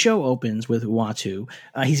the show opens with Uatu.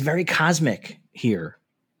 He's very cosmic here.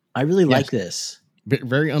 I really like this.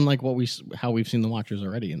 Very unlike how we've seen the Watchers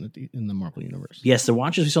already in the Marvel universe. Yes, the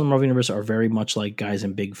Watchers we saw in the Marvel universe are very much like guys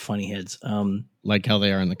in big funny heads. Like how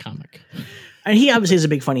they are in the comic. And he obviously has a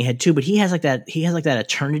big funny head too, but he has like that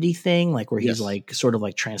eternity thing, like where he's like sort of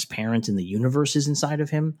like transparent in the universes inside of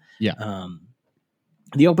him. Yeah.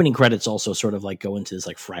 The opening credits also sort of like go into this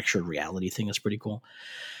like fractured reality thing. That's pretty cool.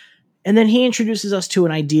 And then he introduces us to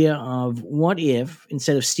an idea of what if,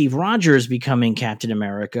 instead of Steve Rogers becoming Captain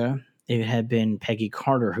America, it had been Peggy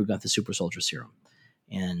Carter who got the super soldier serum.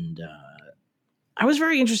 And I was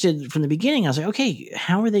very interested from the beginning. I was like, okay,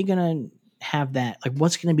 how are they going to have that? Like,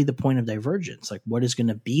 what's going to be the point of divergence? Like, what is going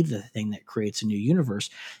to be the thing that creates a new universe?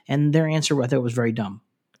 And their answer, I thought, was very dumb.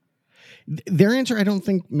 Their answer, I don't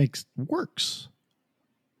think works.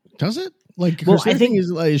 Does it? Like, I think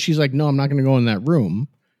is she's like, no, I'm not going to go in that room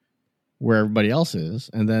where everybody else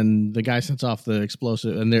is, and then the guy sets off the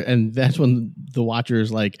explosive, and that's when the Watcher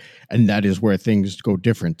is like, and that is where things go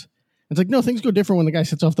different. It's like, no, things go different when the guy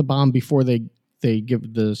sets off the bomb before they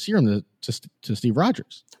give the serum to Steve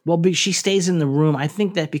Rogers. Well, but she stays in the room. I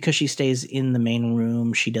think that because she stays in the main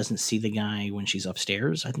room, she doesn't see the guy when she's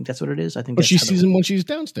upstairs. I think that's what it is. I think, but she sees him when she's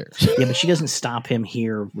downstairs. Yeah, but she doesn't stop him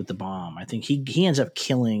here with the bomb. I think he ends up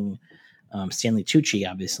killing Stanley Tucci,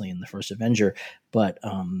 obviously, in the first Avenger, but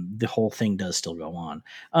the whole thing does still go on.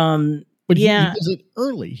 But he does it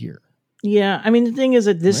early here. Yeah, I mean, the thing is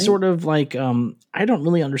that this sort of like, I don't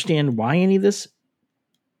really understand why any of this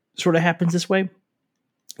sort of happens this way,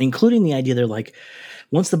 including the idea they're like,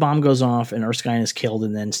 once the bomb goes off and Erskine is killed,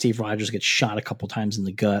 and then Steve Rogers gets shot a couple times in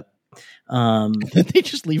the gut. They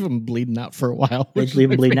just leave him bleeding out for a while. They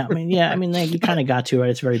leave him bleeding out. I mean, you kind of got to, right?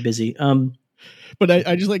 It's very busy. But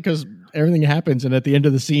I just like, because everything happens, and at the end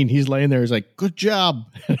of the scene, he's laying there. He's like, "Good job."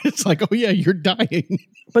 It's like, "Oh yeah, you're dying."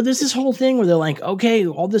 But there's this whole thing where they're like, "Okay,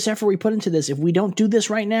 all this effort we put into this, if we don't do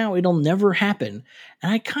this right now, it'll never happen."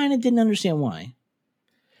 And I kind of didn't understand why.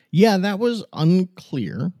 Yeah, that was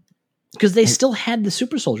unclear. Because they still had the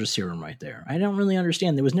super soldier serum right there. I don't really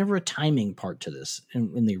understand. There was never a timing part to this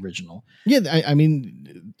in the original. Yeah, I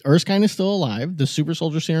mean, Erskine is still alive. The super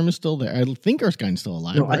soldier serum is still there. I think Erskine's still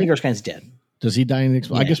alive. No, right? I think Erskine's dead. Does he die in the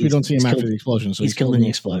explosion? I guess we don't see him after the explosion. So he's killed in the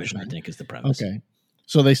explosion, I think, is the premise. Okay.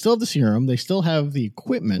 So they still have the serum. They still have the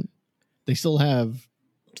equipment. They still have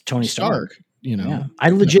Tony Stark. you know. Yeah. I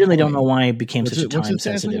legitimately don't know why it became such a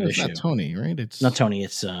time-sensitive issue. It's not Tony, right? It's not Tony.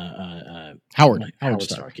 It's Howard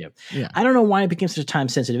Stark. Yeah. I don't know why it became such a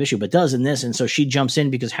time-sensitive issue, but it does in this. And so she jumps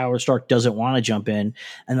in because Howard Stark doesn't want to jump in,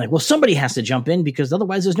 and like, well, somebody has to jump in because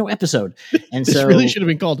otherwise there's no episode. And this so really should have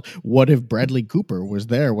been called "What If Bradley Cooper Was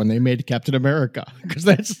There When They Made Captain America?" Because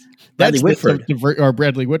that's Whitford or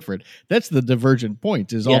Bradley Whitford. That's the divergent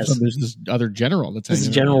point. Is also there's this other general that's this is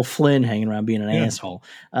General Flynn hanging around being an asshole.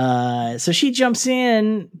 So she jumps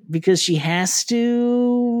in because she has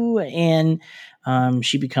to, and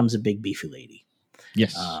she becomes a big beefy lady.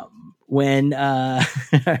 Yes. When her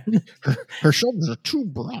shoulders are too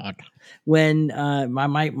broad. When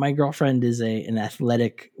my girlfriend is an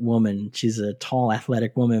athletic woman, she's a tall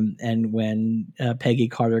athletic woman, and when Peggy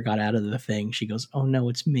Carter got out of the thing, she goes, "Oh no,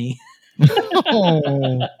 it's me."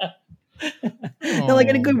 Oh. No, like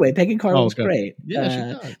in a good way. Peggy Carter was great. Yeah, she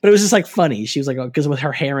does. But it was just like funny. She was like, because with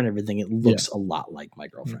her hair and everything, it looks a lot like my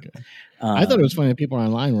girlfriend. Okay. I thought it was funny that people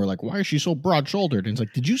online were like, "Why is she so broad shouldered?" And it's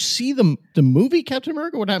like, did you see the movie Captain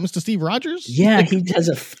America? What happens to Steve Rogers? Yeah, he has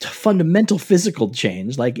a fundamental physical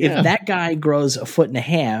change. Like if that guy grows a foot and a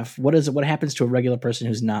half, what happens to a regular person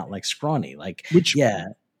who's not like scrawny? Like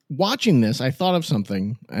Watching this, I thought of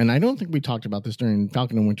something, and I don't think we talked about this during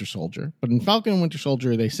Falcon and Winter Soldier, but in Falcon and Winter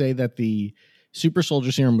Soldier, they say that the super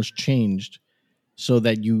soldier serum was changed so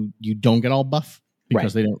that you don't get all buff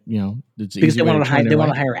because they don't, it's because they wanted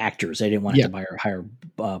to hire actors. They didn't want to hire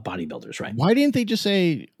bodybuilders, right? Why didn't they just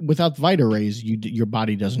say without Vita rays, your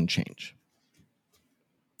body doesn't change?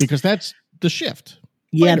 Because that's the shift.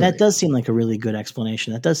 Yeah, that does seem like a really good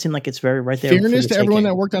explanation. That does seem like it's very right there. Fairness to everyone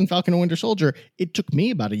that worked on Falcon and Winter Soldier, it took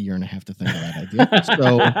me about 1.5 years to think of that idea.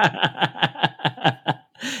 So,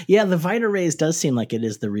 yeah, the Vita rays does seem like it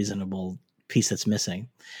is the reasonable piece that's missing.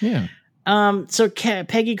 Yeah. So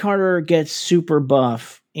Peggy Carter gets super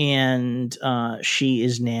buff, and she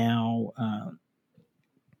is now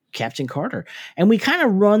Captain Carter. And we kind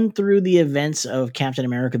of run through the events of Captain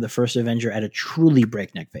America: The First Avenger at a truly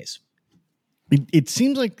breakneck pace. It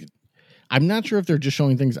seems like, I'm not sure if they're just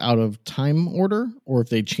showing things out of time order or if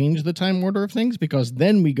they change the time order of things, because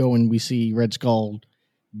then we go and we see Red Skull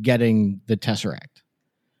getting the Tesseract,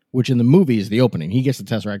 which in the movie is the opening. He gets the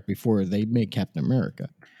Tesseract before they make Captain America.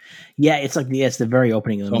 Yeah, it's like it's the very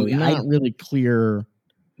opening of the movie. I'm not really clear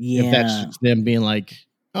if that's them being like,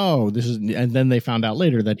 oh, this is, and then they found out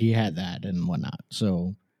later that he had that and whatnot.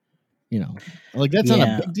 So, like that's not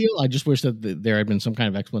a big deal. I just wish that there had been some kind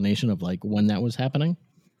of explanation of like when that was happening.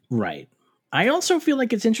 Right. I also feel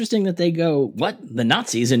like it's interesting that they go, what? The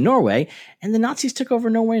Nazis in Norway? And the Nazis took over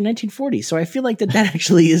Norway in 1940. So I feel like that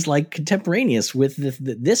actually is like contemporaneous with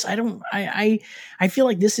this. I feel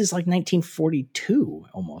like this is like 1942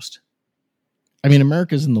 almost. I mean,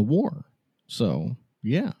 America's in the war. So,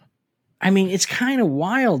 yeah. I mean, it's kind of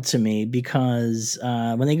wild to me because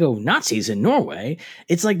when they go Nazis in Norway,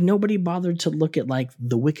 it's like nobody bothered to look at like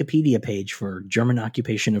the Wikipedia page for German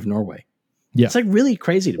occupation of Norway. Yeah. It's like really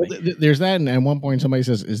crazy to me. There's that. And at one point somebody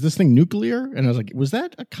says, is this thing nuclear? And I was like, was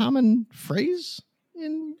that a common phrase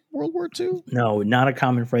in World War II? No, not a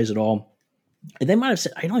common phrase at all. They might have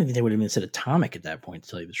said, I don't even think they would have even said atomic at that point, to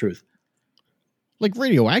tell you the truth. Like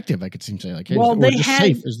radioactive, I could seem to say. Like,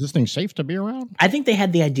 hey, is this thing safe to be around? I think they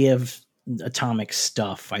had the idea of atomic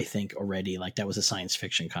stuff, I think, already. Like that was a science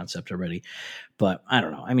fiction concept already. But I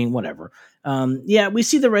don't know. I mean, whatever. We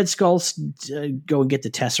see the Red Skulls go and get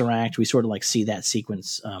the Tesseract. We sort of like see that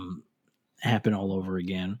sequence happen all over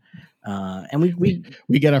again. And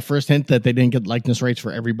we get our first hint that they didn't get likeness rights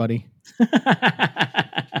for everybody.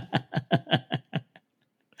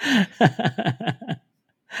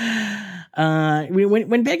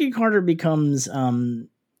 When Peggy Carter becomes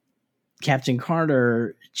Captain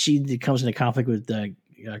Carter, she comes into conflict with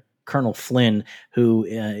Colonel Flynn, who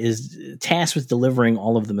is tasked with delivering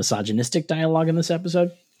all of the misogynistic dialogue in this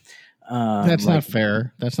episode. That's not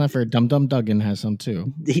fair. That's not fair. Dum Dum Duggan has some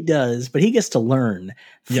too. He does, but he gets to learn.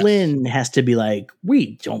 Yes. Flynn has to be like,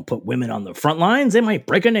 we don't put women on the front lines; they might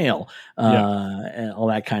break a nail. And all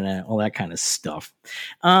that kind of stuff.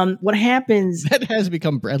 What happens? That has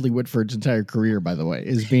become Bradley Whitford's entire career, by the way,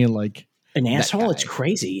 is being like an asshole. It's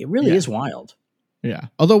crazy. It really is wild. Yeah.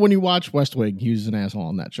 Although when you watch West Wing, he was an asshole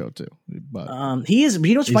on that show too. But he is.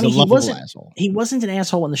 You know what's funny? He wasn't an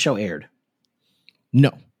asshole when the show aired.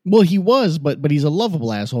 No. Well, he was, but he's a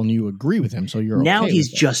lovable asshole, and you agree with him, so you're now okay he's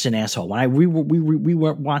just an asshole. When we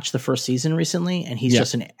watched the first season recently, and he's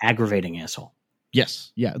just an aggravating asshole.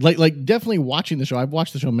 Yes, yeah, like definitely watching the show. I've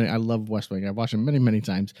watched the show. I love West Wing. I've watched it many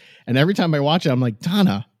times, and every time I watch it, I'm like,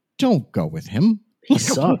 Donna, don't go with him. He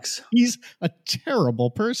sucks. He's a terrible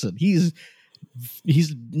person. He's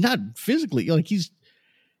he's not physically, like he's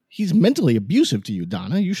mentally abusive to you,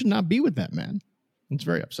 Donna. You should not be with that man. It's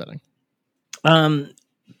very upsetting.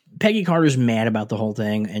 Peggy Carter's mad about the whole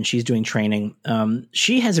thing, and she's doing training.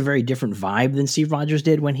 She has a very different vibe than Steve Rogers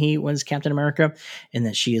did when he was Captain America, in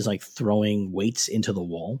that she is like throwing weights into the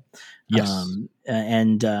wall. Yes.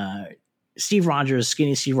 Steve Rogers,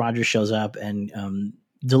 skinny Steve Rogers, shows up and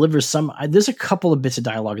delivers some. There's a couple of bits of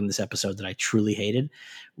dialogue in this episode that I truly hated.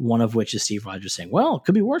 One of which is Steve Rogers saying, "Well, it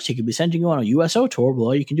could be worse. He could be sending you on a USO tour. Well,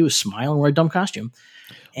 all you can do is smile and wear a dumb costume."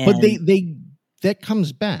 And but that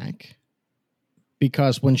comes back.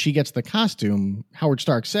 Because when she gets the costume, Howard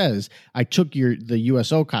Stark says, "I took the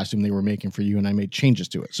USO costume they were making for you, and I made changes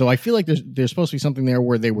to it." So I feel like there's supposed to be something there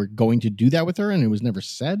where they were going to do that with her, and it was never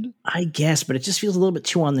said. I guess, but it just feels a little bit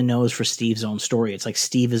too on the nose for Steve's own story. It's like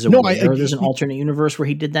Steve is aware there's an alternate universe where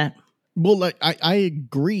he did that. Well, like, I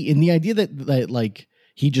agree in the idea that like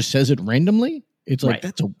he just says it randomly. It's like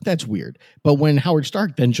that's weird. But when Howard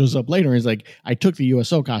Stark then shows up later and is like, "I took the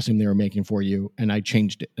USO costume they were making for you, and I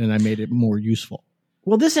changed it, and I made it more useful."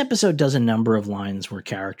 Well, this episode does a number of lines where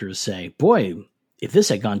characters say, "Boy, if this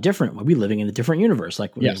had gone different, we'd be living in a different universe."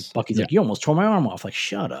 Like, Bucky's like, "You almost tore my arm off." Like,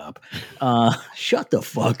 shut up. Shut the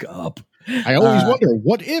fuck up. I always wonder,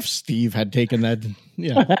 what if Steve had taken that?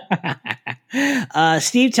 Yeah.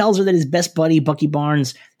 Steve tells her that his best buddy, Bucky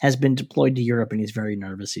Barnes, has been deployed to Europe, and he's very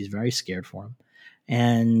nervous. He's very scared for him.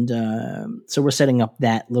 And so we're setting up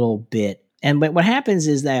that little bit. But what happens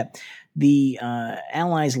is that the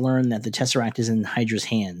Allies learn that the Tesseract is in Hydra's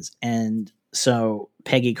hands. And so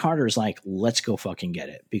Peggy Carter's like, "Let's go fucking get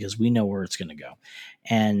it, because we know where it's going to go."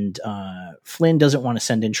 And Flynn doesn't want to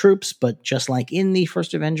send in troops, but just like in the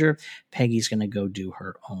first Avenger, Peggy's going to go do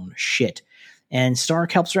her own shit. And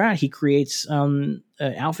Stark helps her out. He creates an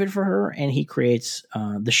outfit for her, and he creates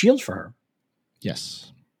the shield for her.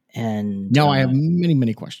 Yes. And now I have many,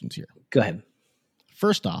 many questions here. Go ahead.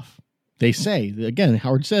 First off, they say, again,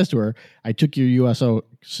 Howard says to her, "I took your USO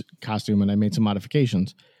costume and I made some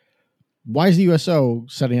modifications." Why is the USO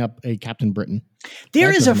setting up a Captain Britain?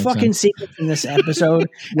 There is a fucking sequence in this episode.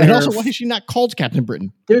 And also, why is she not called Captain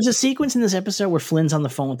Britain? There's a sequence in this episode where Flynn's on the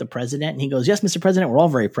phone with the president and he goes, "Yes, Mr. President, we're all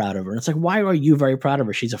very proud of her." And it's like, why are you very proud of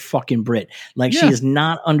her? She's a fucking Brit. Like, she is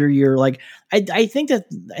not under your, like, I think that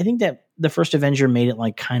the first Avenger made it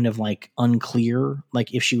like kind of like unclear,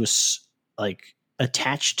 like if she was like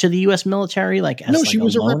attached to the U.S. military, like, as she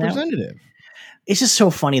was a representative. It's just so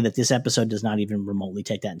funny that this episode does not even remotely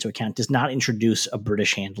take that into account. Does not introduce a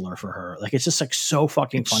British handler for her. Like, it's just like so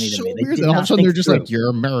fucking funny to me. Weird. All of a sudden they're just like, "You're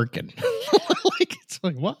American." Like, it's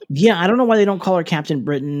like, what? Yeah, I don't know why they don't call her Captain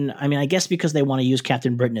Britain. I mean, I guess because they want to use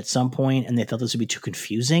Captain Britain at some point, and they thought this would be too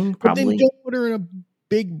confusing. Probably. But then don't put her in a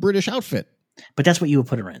big British outfit. But that's what you would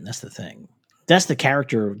put her in. That's the thing. That's the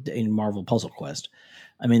character in Marvel Puzzle Quest.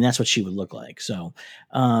 I mean, that's what she would look like. So,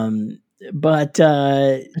 but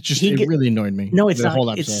it really annoyed me. No, it's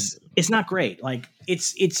not. It's not great. Like,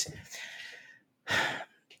 it's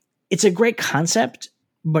a great concept,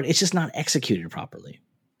 but it's just not executed properly.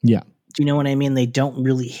 Yeah. Do you know what I mean? They don't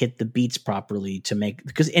really hit the beats properly to make,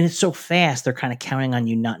 and it's so fast. They're kind of counting on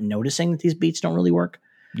you not noticing that these beats don't really work.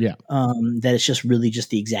 Yeah. That it's just really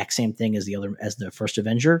just the exact same thing as the first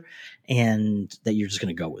Avenger, and that you're just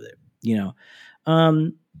going to go with it, you know?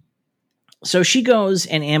 So she goes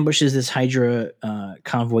and ambushes this Hydra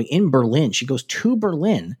convoy in Berlin. She goes to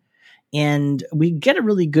Berlin, and we get a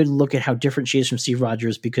really good look at how different she is from Steve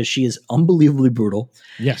Rogers, because she is unbelievably brutal.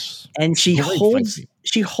 Yes. And she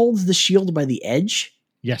holds the shield by the edge.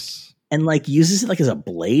 Yes. And like uses it like as a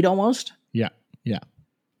blade almost. Yeah. Yeah.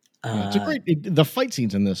 It's a great. The fight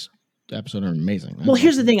scenes in this episode are amazing. Well,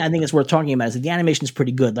 here's the thing I think it's worth talking about is that the animation is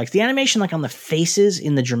pretty good. Like, the animation, like on the faces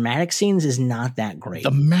in the dramatic scenes, is not that great.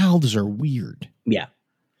 The mouths are weird. Yeah.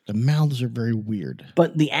 The mouths are very weird.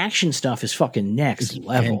 But the action stuff is fucking next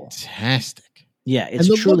level. Fantastic. Yeah,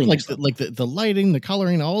 it's truly like the lighting, the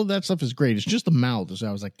coloring, all of that stuff is great. It's just the mouths. So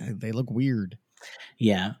I was like, they look weird.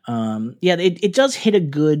 Yeah. It does hit a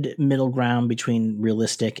good middle ground between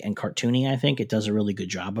realistic and cartoony. I think it does a really good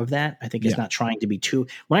job of that. I think it's not trying to be too,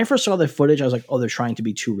 when I first saw the footage, I was like, oh, they're trying to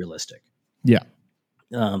be too realistic. Yeah.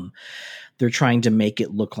 They're trying to make it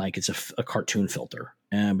look like it's a cartoon filter.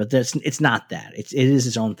 But it's not that. It is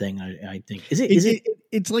its own thing. I think.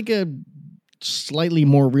 It's like a slightly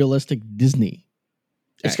more realistic Disney.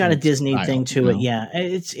 It's got a Disney thing to it. Yeah.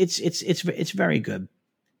 It's very good.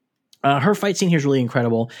 Her fight scene here is really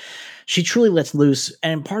incredible. She truly lets loose,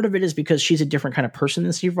 and part of it is because she's a different kind of person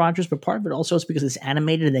than Steve Rogers, but part of it also is because it's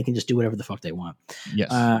animated and they can just do whatever the fuck they want.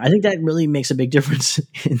 Yes. I think that really makes a big difference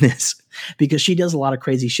in this, because she does a lot of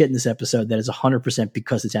crazy shit in this episode that is 100%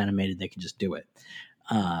 because it's animated. They can just do it.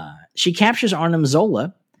 She captures Arnim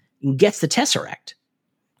Zola and gets the Tesseract.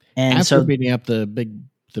 And after beating up the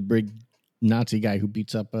big Nazi guy who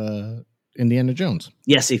beats up Indiana Jones.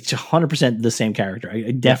 Yes, it's 100% the same character.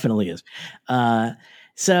 It definitely is.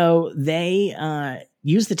 So they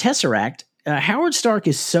use the Tesseract. Howard Stark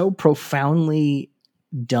is so profoundly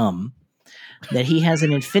dumb that he has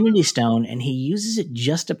an Infinity Stone and he uses it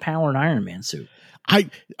just to power an Iron Man suit.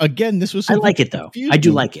 This was I like it though. I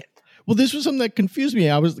do like it. Well, this was something that confused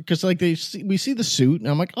me. Because like we see the suit and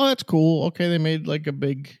I'm like, oh, that's cool. Okay, they made like a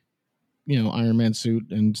big, Iron Man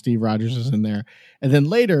suit and Steve Rogers is in there. And then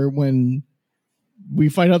later when we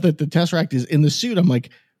find out that the Tesseract is in the suit, I'm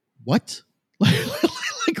like, what?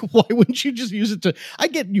 Like, why wouldn't you just use it to? I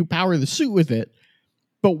get you power the suit with it,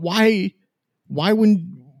 but why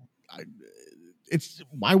wouldn't?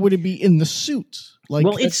 Why would it be in the suit? Like,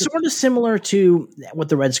 well, it's sort of similar to what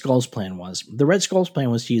the Red Skull's plan was. The Red Skull's plan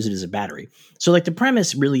was to use it as a battery. So, like, the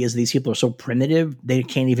premise really is these people are so primitive they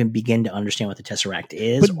can't even begin to understand what the Tesseract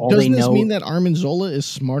is. But doesn't this mean that Arnim Zola is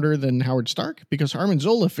smarter than Howard Stark? Because Arnim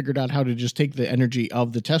Zola figured out how to just take the energy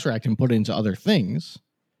of the Tesseract and put it into other things.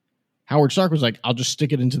 Howard Stark was like, I'll just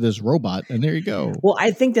stick it into this robot, and there you go. Well,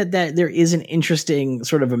 I think that there is an interesting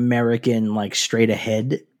sort of American, like, straight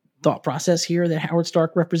ahead thought process here that Howard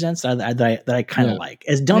Stark represents that I kind of like.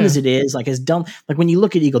 As dumb as it is, like when you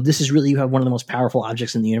look at Eagle, this is really, you have one of the most powerful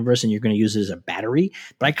objects in the universe and you're going to use it as a battery.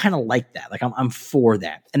 But I kind of like that. Like I'm for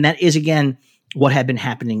that. And that is, again, what had been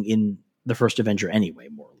happening in the first Avenger anyway,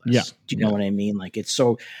 more or less. Yeah. Do you know what I mean? Like it's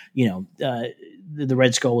so, the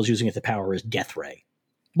Red Skull was using it to power his death ray.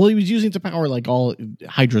 Well, he was using it to power like all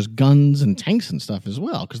Hydra's guns and tanks and stuff as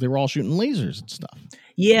well, because they were all shooting lasers and stuff.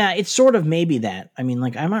 Yeah, it's sort of maybe that. I mean,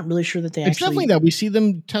 like, I'm not really sure that it's definitely that. We see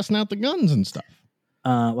them testing out the guns and stuff.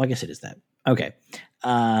 Well, I guess it is that. Okay.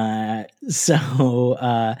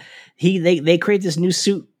 So they create this new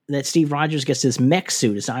suit that Steve Rogers gets, this mech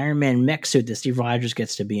suit, this Iron Man mech suit that Steve Rogers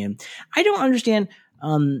gets to be in. I don't understand.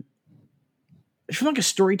 From like a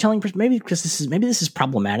storytelling perspective, maybe this is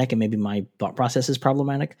problematic and maybe my thought process is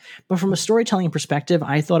problematic, but from a storytelling perspective,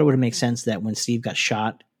 I thought it would have made sense that when Steve got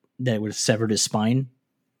shot, that it would have severed his spine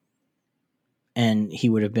and he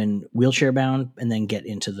would have been wheelchair bound and then get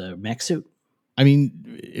into the mech suit. I mean,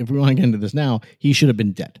 if we want to get into this now, he should have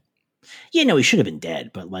been dead. Yeah, no, he should have been dead,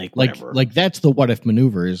 but whatever. Like that's the what if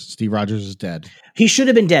maneuver is Steve Rogers is dead. He should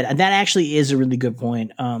have been dead. And that actually is a really good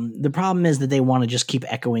point. The problem is that they want to just keep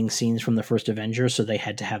echoing scenes from the first Avenger. So they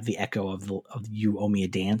had to have the echo of you owe me a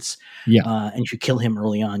dance. Yeah. And if you kill him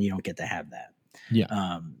early on, you don't get to have that.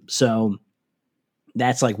 Yeah. So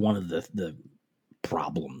that's like one of the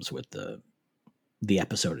problems with the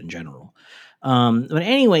episode in general. But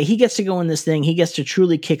anyway, he gets to go in this thing. He gets to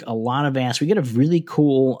truly kick a lot of ass. We get a really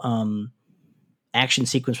cool action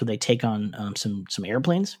sequence where they take on some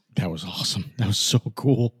airplanes. That was awesome. That was so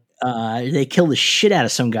cool. They kill the shit out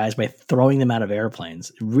of some guys by throwing them out of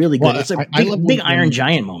airplanes. Really good. Well, it's a big Iron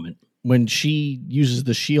Giant moment. When she uses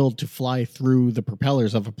the shield to fly through the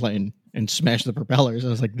propellers of a plane and smash the propellers, I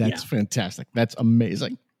was like, that's fantastic. That's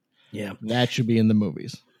amazing. Yeah. That should be in the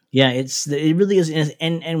movies. Yeah, it really is,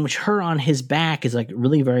 and which her on his back is like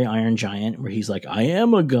really very Iron Giant, where he's like, "I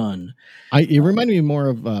am a gun." It reminded me more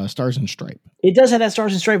of Stars and Stripe. It does have that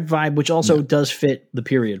Stars and Stripe vibe, which also does fit the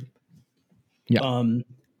period. Yeah.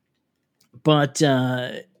 But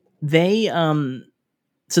they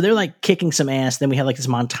so they're like kicking some ass. Then we have like this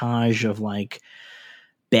montage of like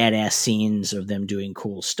badass scenes of them doing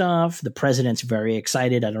cool stuff. The president's very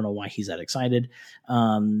excited. I don't know why he's that excited.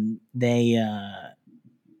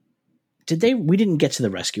 We didn't get to the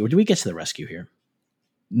rescue, or did we get to the rescue here?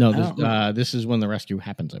 No, this is when the rescue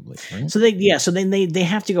happens, I believe. Right? So they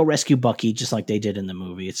have to go rescue Bucky, just like they did in the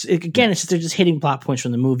movie. It's they're just hitting plot points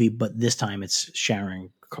from the movie, but this time it's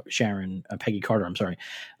Peggy Carter. I'm sorry,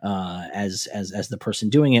 as the person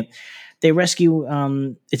doing it. They rescue.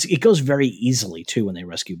 It goes very easily too when they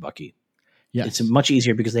rescue Bucky. Yeah, it's much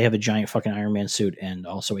easier because they have a giant fucking Iron Man suit and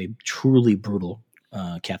also a truly brutal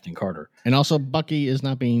Captain Carter. And also, Bucky is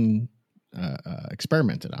not being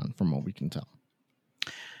experimented on, from what we can tell.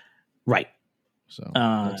 Right.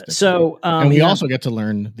 So, and we also get to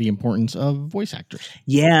learn the importance of voice actors.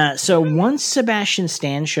 Yeah. So once Sebastian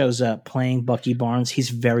Stan shows up playing Bucky Barnes, he's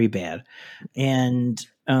very bad. And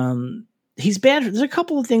he's bad. There's a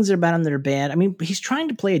couple of things about him that are bad. I mean, he's trying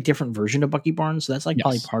to play a different version of Bucky Barnes, so that's like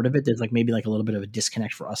probably part of it. There's like maybe like a little bit of a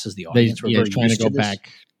disconnect for us as the audience. We're very trying to go back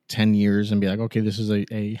 10 years and be like, okay, this is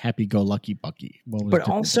a happy-go-lucky Bucky. But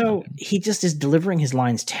also, he just is delivering his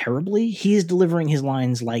lines terribly. He is delivering his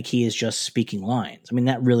lines like he is just speaking lines. I mean,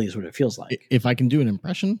 that really is what it feels like. If I can do an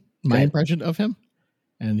impression, my impression of him,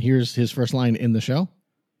 and here's his first line in the show.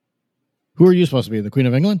 Who are you supposed to be, the Queen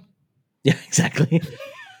of England? Yeah, exactly.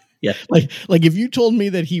 Yeah. Like if you told me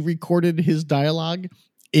that he recorded his dialogue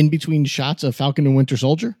in between shots of Falcon and Winter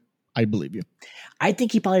Soldier, I believe you. I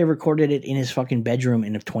think he probably recorded it in his fucking bedroom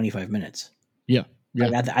in 25 minutes. Yeah.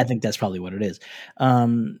 I think that's probably what it is.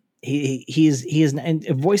 He is, and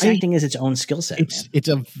voice acting is its own skill set. It's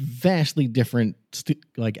a vastly different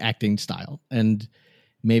acting style, and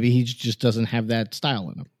maybe he just doesn't have that style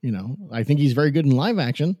in him. You know, I think he's very good in live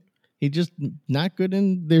action. He's just not good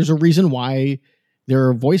in. There's a reason why there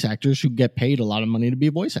are voice actors who get paid a lot of money to be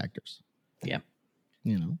voice actors. Yeah,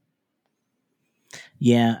 you know.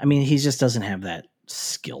 Yeah, I mean, he just doesn't have that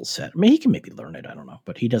skill set. I mean, he can maybe learn it. I don't know,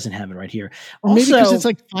 but he doesn't have it right here. Or maybe because it's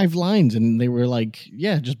like 5 lines, and they were like,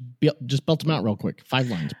 "Yeah, just belt them out real quick." 5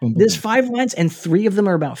 lines. Boom, boom, There's boom. 5 lines, and 3 of them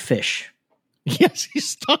are about fish. Yes, he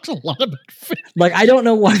talks a lot about fish. Like, I don't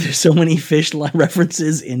know why there's so many fish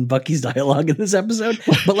references in Bucky's dialogue in this episode,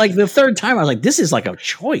 but like the third time, I was like, "This is like a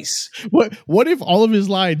choice." What if all of his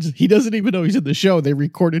lines he doesn't even know he's in the show? They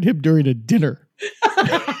recorded him during a dinner.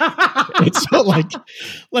 It's so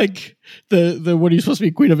like the when he's supposed to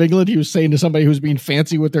be Queen of England, he was saying to somebody who's being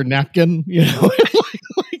fancy with their napkin, you know.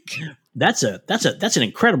 That's an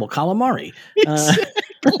incredible calamari.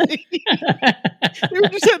 Exactly. They were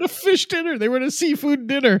just at a fish dinner. They were at a seafood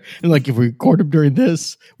dinner, and like, if we record him during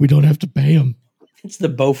this, we don't have to pay him. It's the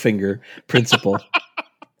Bowfinger principle.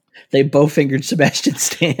 They Bowfingered Sebastian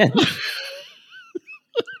Stan.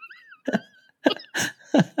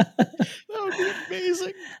 That would be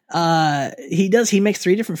amazing. He makes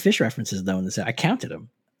 3 different fish references though in this. I counted them.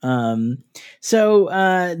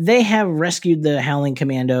 So they have rescued the Howling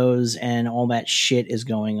Commandos and all that shit is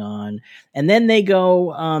going on. And then they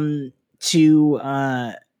go to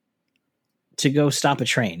go stop a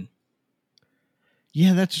train.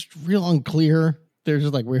 Yeah, that's real unclear. There's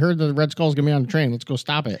like, we heard the Red Skull's gonna be on the train. Let's go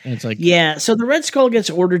stop it. And it's like, yeah. So the Red Skull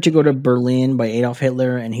gets ordered to go to Berlin by Adolf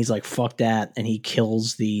Hitler, and he's like, "Fuck that!" And he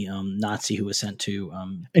kills the Nazi who was sent to.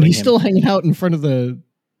 And he's still hanging out in front of the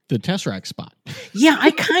Tesseract spot. Yeah,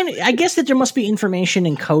 I guess that there must be information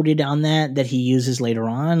encoded on that he uses later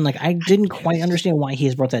on. Like, I didn't quite understand why he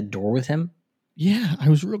has brought that door with him. Yeah, I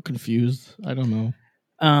was real confused. I don't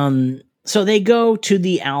know. So they go to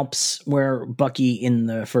the Alps where Bucky in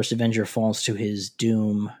the first Avenger falls to his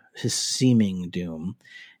doom, his seeming doom.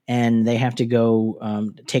 And they have to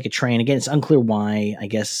go take a train. Again, it's unclear why. I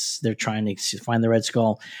guess they're trying to find the Red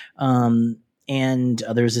Skull. And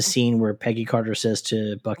there's a scene where Peggy Carter says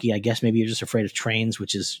to Bucky, I guess maybe you're just afraid of trains,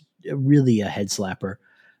 which is really a head slapper.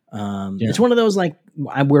 It's one of those, like,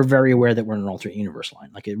 we're very aware that we're in an alternate universe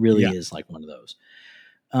line. Like, it really is like one of those.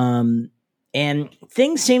 And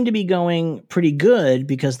things seem to be going pretty good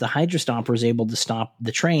because the Hydra Stomper is able to stop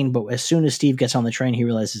the train. But as soon as Steve gets on the train, he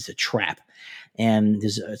realizes it's a trap. And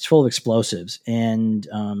it's full of explosives. And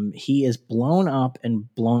he is blown up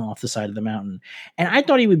and blown off the side of the mountain. And I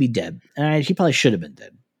thought he would be dead. And he probably should have been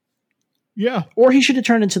dead. Yeah. Or he should have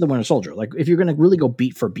turned into the Winter Soldier. Like, if you're going to really go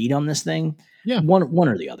beat for beat on this thing, one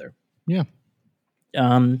or the other. Yeah.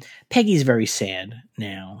 Peggy's very sad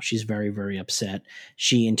now. She's very, very upset.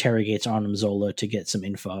 She interrogates Arnim Zola to get some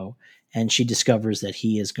info. And she discovers that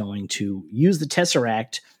he is going to use the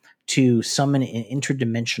Tesseract to summon an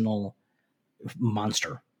interdimensional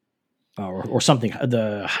monster or something.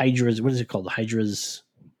 The Hydra's, what is it called? The Hydra's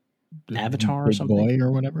avatar or something? Boy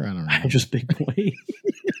or whatever. I don't know. Hydra's big boy.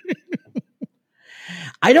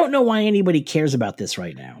 I don't know why anybody cares about this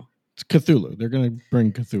right now. It's Cthulhu. They're going to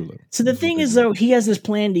bring Cthulhu. So the thing is, though, he has this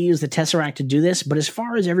plan to use the Tesseract to do this, but as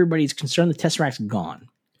far as everybody's concerned, the Tesseract's gone.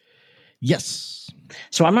 Yes.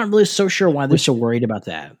 So I'm not really so sure why they're so worried about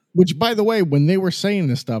that. Which, by the way, when they were saying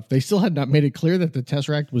this stuff, they still had not made it clear that the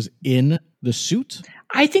Tesseract was in the suit.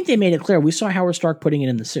 I think they made it clear. We saw Howard Stark putting it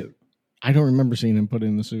in the suit. I don't remember seeing him put it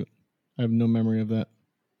in the suit. I have no memory of that.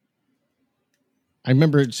 I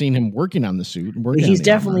remember seeing him working on the suit. He's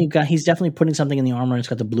definitely putting something in the armor, and it's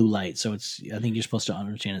got the blue light. So I think you're supposed to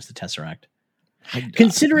understand it's the Tesseract.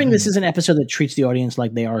 Considering this is an episode that treats the audience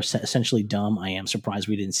like they are essentially dumb, I am surprised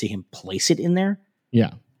we didn't see him place it in there.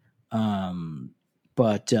 Yeah.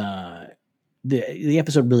 But the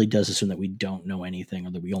episode really does assume that we don't know anything,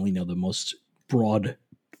 or that we only know the most broad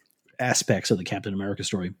aspects of the Captain America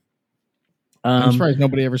story. I'm surprised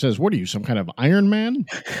nobody ever says, "What are you, some kind of Iron Man?"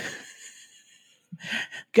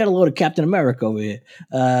 Got a load of Captain America over here.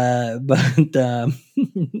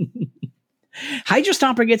 Hydra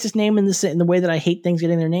Stomper gets his name in the way that I hate things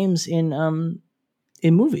getting their names in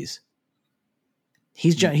movies.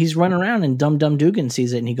 He's running around and Dum Dum Dugan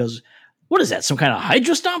sees it and he goes, "What is that? Some kind of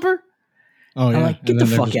Hydra Stomper?" Oh yeah, I'm like, get the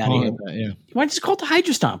fuck out of here! Yeah. Why just call it the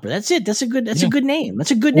Hydra Stomper? That's it. That's a good name.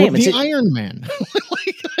 That's a good name. It's Iron Man.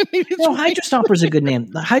 No, Hydra Stomper is a good name.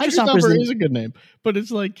 The Hydra Stomper is a good name, but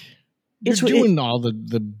it's like you're doing all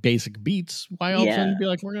the basic beats. Why all of a sudden be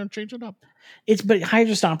like, we're going to change it up? But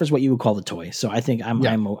Hydra Stomper is what you would call the toy. So I think I'm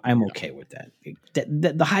okay with that.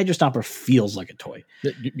 The Hydra Stomper feels like a toy.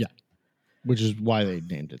 Yeah. Which is why they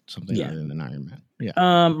named it something other than Iron Man.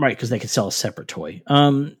 Yeah. Right, because they could sell a separate toy.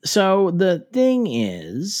 So the thing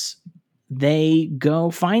is, they go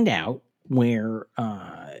find out where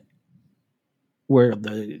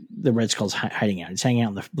the Red Skull's hiding out. He's hanging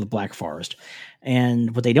out in the Black Forest.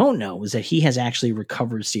 And what they don't know is that he has actually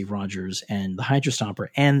recovered Steve Rogers and the Hydra Stomper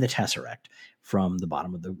and the Tesseract from the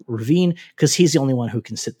bottom of the ravine, because he's the only one who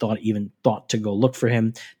can thought to go look for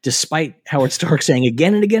him, despite Howard Stark saying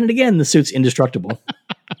again and again and again, the suit's indestructible.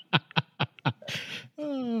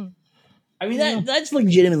 I mean, that's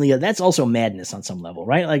legitimately, that's also madness on some level,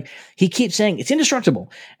 right? Like, he keeps saying it's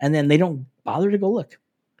indestructible, and then they don't bother to go look.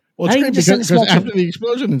 Well, it's great because after the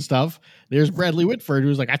explosion and stuff, there's Bradley Whitford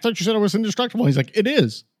who's like, "I thought you said it was indestructible." He's like, "It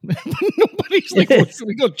is." Nobody's like, "Well, should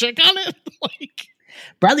we go check on it?" Like,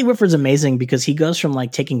 Bradley Whitford's amazing because he goes from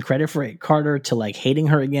like taking credit for Carter to like hating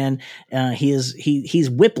her again. He's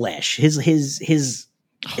whiplash. His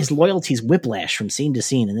loyalty's whiplash from scene to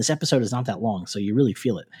scene. And this episode is not that long, so you really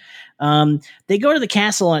feel it. They go to the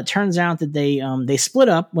castle, and it turns out that they split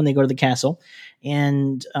up when they go to the castle,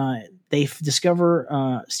 and they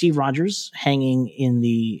discover Steve Rogers hanging in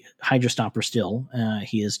the Hydra Stomper still.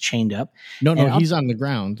 He is chained up. No, he's on the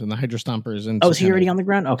ground, and the Hydra Stomper is in. Oh, is he already on the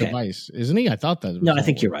ground? Okay. Device, isn't he? I thought that. No, I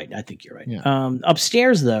think you're right. Yeah.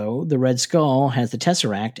 Upstairs, though, the Red Skull has the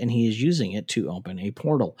Tesseract, and he is using it to open a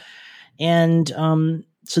portal. And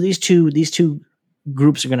so these two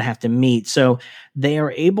groups are going to have to meet. So they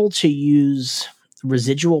are able to use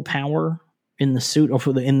residual power in the suit, or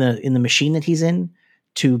in the machine that he's in,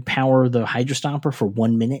 to power the Hydra Stomper for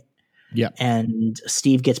 1 minute. Yeah. And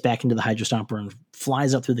Steve gets back into the Hydra Stomper and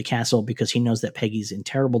flies up through the castle because he knows that Peggy's in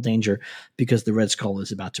terrible danger because the Red Skull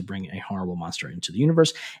is about to bring a horrible monster into the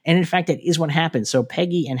universe. And in fact, that is what happened. So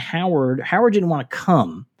Peggy and Howard didn't want to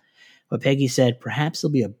come, but Peggy said, perhaps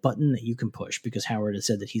there'll be a button that you can push, because Howard had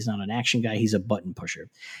said that he's not an action guy. He's a button pusher.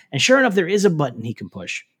 And sure enough, there is a button he can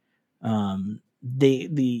push. The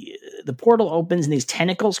portal opens and these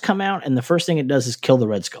tentacles come out, and the first thing it does is kill the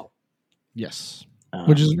Red Skull. Yes.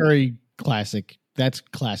 Which is very classic. That's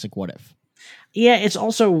classic What If. Yeah, it's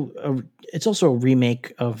also a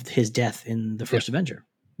remake of his death in the first Avenger.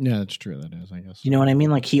 Yeah, that's true. That is, I guess. You know what I mean?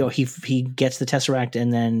 Like he gets the Tesseract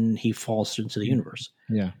and then he falls into the universe.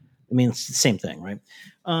 Yeah. I mean, it's the same thing, right?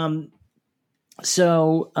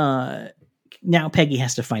 So now Peggy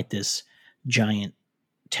has to fight this giant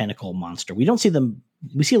tentacle monster. We don't see them.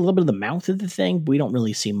 We see a little bit of the mouth of the thing, but we don't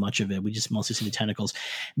really see much of it. We just mostly see the tentacles.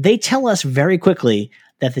 They tell us very quickly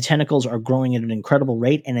that the tentacles are growing at an incredible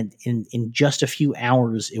rate, and in just a few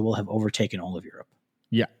hours, it will have overtaken all of Europe.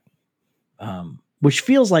 Yeah. Which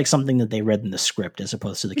feels like something that they read in the script as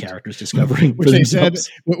opposed to the characters discovering. which they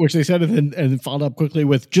said and followed up quickly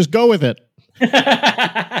with, just go with it.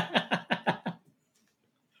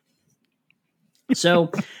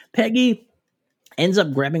 So Peggy ends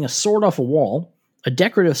up grabbing a sword off a wall, a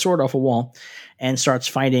decorative sword off a wall, and starts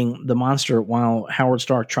fighting the monster while Howard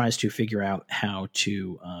Stark tries to figure out how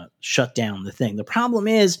to shut down the thing. The problem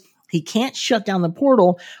is he can't shut down the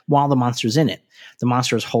portal while the monster's in it. The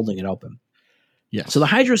monster is holding it open. Yeah. So the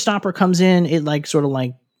Hydra Stomper comes in, it sort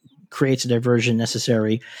of creates a diversion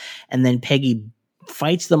necessary, and then Peggy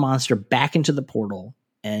fights the monster back into the portal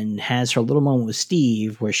and has her little moment with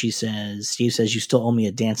Steve where Steve says, "You still owe me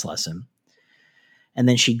a dance lesson." And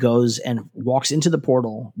then she goes and walks into the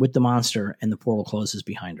portal with the monster, and the portal closes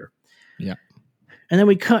behind her. Yeah. And then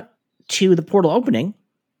we cut to the portal opening,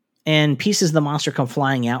 and pieces of the monster come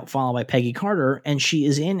flying out, followed by Peggy Carter, and she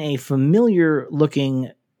is in a familiar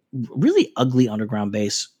looking, really ugly underground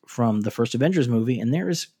base from the first Avengers movie, and there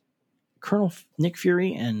is Colonel Nick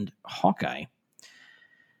Fury and Hawkeye.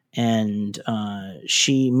 And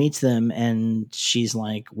she meets them, and she's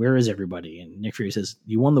like, "Where is everybody?" And Nick Fury says,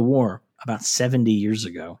 "You won the war about 70 years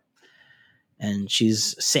ago." And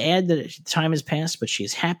she's sad that time has passed, but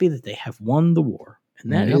she's happy that they have won the war.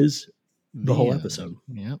 And that is the whole episode.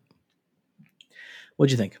 Yep.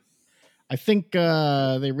 What'd you think? I think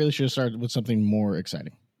they really should have started with something more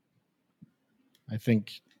exciting. I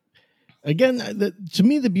think, again, to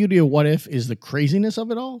me, the beauty of What If is the craziness of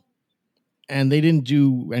it all. And they didn't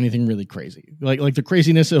do anything really crazy. Like the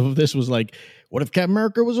craziness of this was like, what if Captain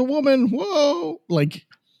America was a woman? Whoa! Like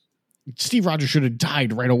Steve Rogers should have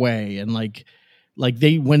died right away. And like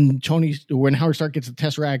when Howard Stark gets the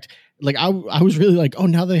Tesseract, like I was really like, oh,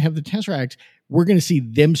 now they have the Tesseract, we're going to see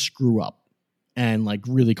them screw up and like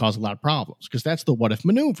really cause a lot of problems, because that's the what if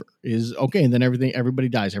maneuver is okay. And then everybody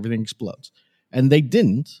dies, everything explodes, and they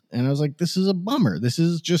didn't. And I was like, this is a bummer. This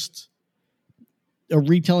is just a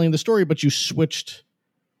retelling of the story, but you switched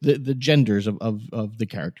the genders of the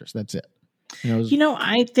characters. That's it.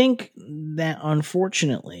 I think that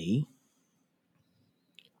unfortunately,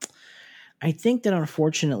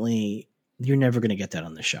 you're never going to get that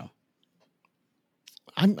on the show.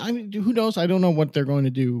 Who knows? I don't know what they're going to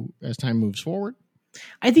do as time moves forward.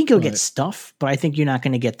 I think you'll get stuff, but I think you're not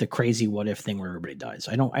going to get the crazy what if thing where everybody dies.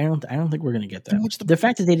 I don't think we're going to get that. The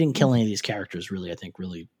fact that they didn't kill any of these characters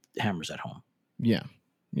really hammers at home. Yeah.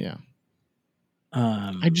 Yeah.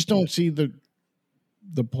 I just don't see the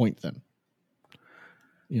point then.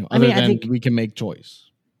 I think we can make choice.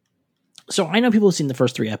 So I know people have seen the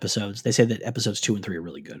first 3 episodes. They say that episodes 2 and 3 are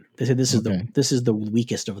really good. They say this is the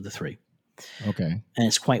weakest of the 3. Okay. And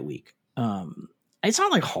it's quite weak. It's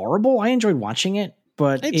not like horrible. I enjoyed watching it,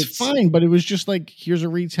 but it's fine. But it was just like, here's a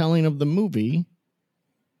retelling of the movie,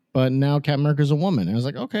 but now Captain America's a woman. And I was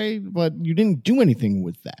like, okay, but you didn't do anything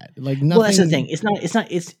with that. Like nothing. Well, that's the thing.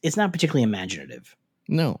 It's not particularly imaginative.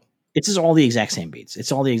 No. It's just all the exact same beats.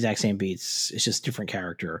 It's just different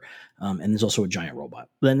character. And there's also a giant robot.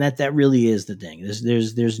 Then that really is the thing.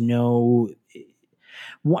 There's no,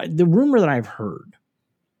 the rumor that I've heard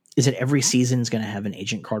is that every season is going to have an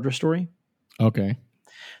Agent Carter story. Okay.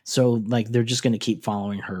 So like, they're just going to keep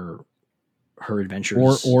following her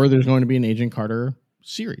adventures. Or there's going to be an Agent Carter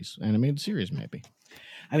animated series, maybe.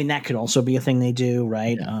 I mean, that could also be a thing they do,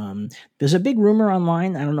 right? Yeah. There's a big rumor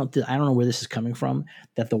online. I don't know where this is coming from,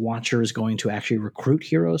 that the Watcher is going to actually recruit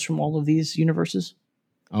heroes from all of these universes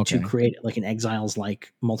to create like an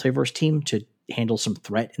Exiles-like multiverse team to handle some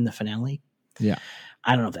threat in the finale. Yeah.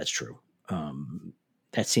 I don't know if that's true.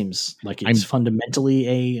 That seems like it's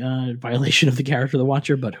fundamentally a violation of the character of the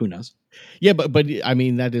Watcher, but who knows? Yeah, but I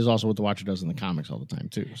mean, that is also what the Watcher does in the comics all the time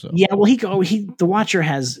too. So yeah, well, the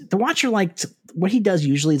Watcher like what he does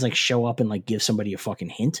usually is like show up and like give somebody a fucking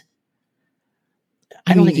hint.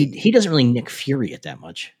 I don't think he doesn't really Nick Fury it that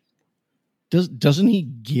much. Doesn't he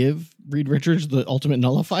give Reed Richards the ultimate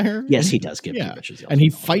nullifier? Yes, he does give Reed Richards the ultimate and he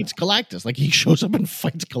fights Galactus. Like he shows up and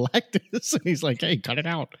fights Galactus, and he's like, "Hey, cut it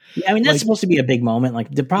out." Yeah, I mean that's supposed to be a big moment.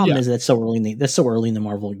 Like the problem is that's so early in the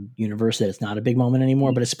Marvel universe that it's not a big moment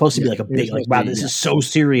anymore. But it's supposed to be like a big, like, wow, this is so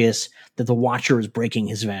serious that the Watcher is breaking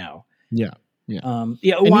his vow. Yeah, yeah.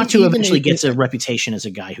 Uatu eventually gets a reputation as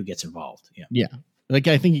a guy who gets involved. Yeah, yeah. Like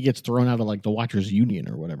I think he gets thrown out of like the Watchers Union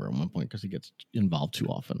or whatever at one point because he gets involved too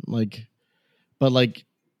often. But like,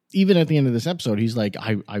 even at the end of this episode, he's like,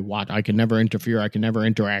 I watch. I can never interfere. I can never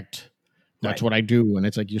interact. That's what I do. And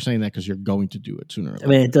it's like, you're saying that because you're going to do it sooner or later. I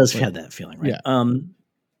mean, it does have that feeling, right? Yeah.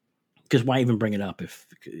 Because why even bring it up if,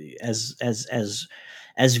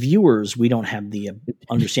 as viewers, we don't have the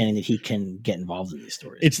understanding that he can get involved in these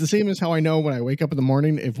stories. It's the same as how I know when I wake up in the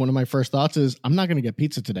morning, if one of my first thoughts is, I'm not going to get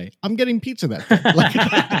pizza today. I'm getting pizza that day. Like,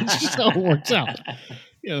 that's just how it works out.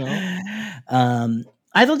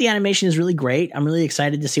 I thought the animation is really great. I'm really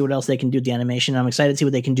excited to see what else they can do with the animation. I'm excited to see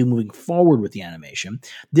what they can do moving forward with the animation.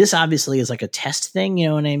 This obviously is like a test thing, you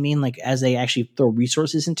know what I mean? Like as they actually throw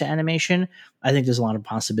resources into animation, I think there's a lot of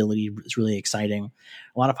possibility. It's really exciting.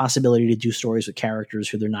 A lot of possibility to do stories with characters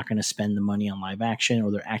who they're not going to spend the money on live action,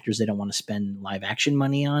 or they're actors they don't want to spend live action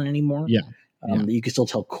money on anymore. Yeah. You can still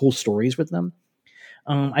tell cool stories with them.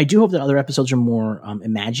 I do hope that other episodes are more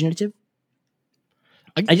imaginative.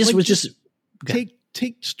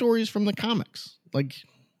 Take stories from the comics, like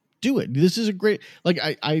do it. This is a great, like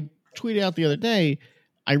I tweeted out the other day,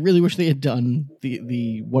 I really wish they had done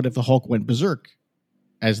the what if the Hulk went berserk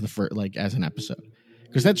as as an episode,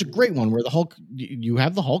 because that's a great one where the Hulk, you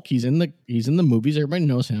have the Hulk, he's in the movies, everybody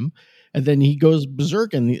knows him, and then he goes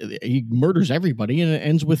berserk and he murders everybody, and it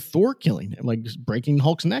ends with Thor killing him, like breaking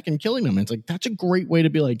Hulk's neck and killing him. And it's like, that's a great way to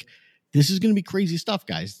be like, this is going to be crazy stuff,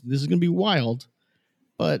 guys. This is going to be wild.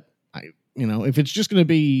 But if it's just going to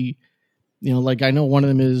be, like I know one of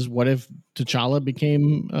them is, what if T'Challa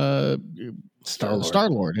became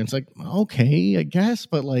Star-Lord? And it's like, okay, I guess,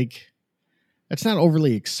 but like, that's not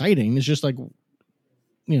overly exciting. It's just like,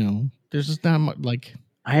 there's just not much,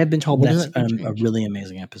 I have been told that's a really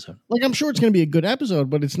amazing episode. Like, I'm sure it's going to be a good episode,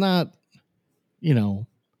 but it's not, you know,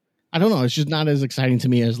 I don't know. It's just not as exciting to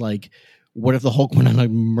me as like, what if the Hulk went on a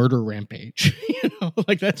murder rampage?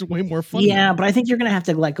 Like that's way more fun. Yeah, but I think you're going to have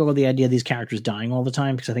to let go of the idea of these characters dying all the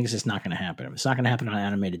time because I think it's just not going to happen. It's not going to happen on an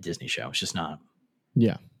animated Disney show. It's just not.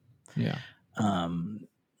 Yeah.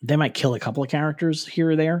 They might kill a couple of characters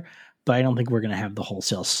here or there, but I don't think we're going to have the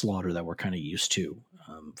wholesale slaughter that we're kind of used to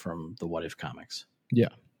from the What If comics. Yeah.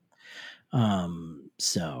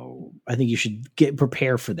 So I think you should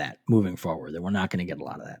prepare for that moving forward, that we're not going to get a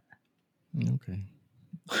lot of that. Okay.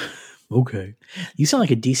 Okay. You sound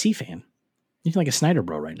like a DC fan. You sound like a Snyder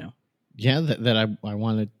bro right now. Yeah, that I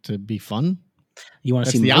want it to be fun. You want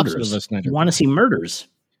to see the murders. opposite of a Snyder. You want to see murders.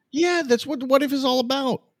 Yeah, that's what If is all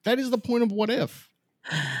about. That is the point of What If.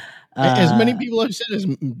 As many people have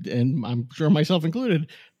said, and I'm sure myself included,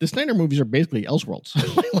 the Snyder movies are basically Elseworlds.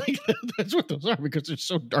 Like that's what those are because they're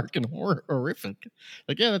so dark and horrific.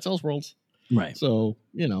 Like, yeah, that's Elseworlds. Right. So,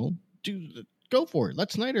 go for it.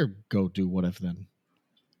 Let Snyder go do What If then.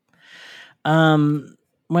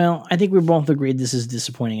 Well, I think we both agreed this is a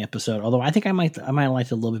disappointing episode. Although I think I might have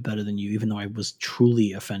liked it a little bit better than you, even though I was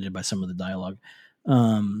truly offended by some of the dialogue.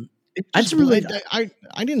 I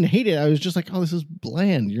didn't hate it. I was just like, oh, this is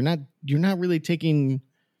bland. You're not really taking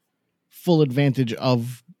full advantage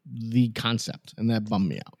of the concept, and that bummed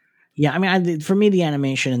me out. Yeah, I mean, for me, the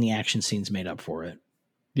animation and the action scenes made up for it.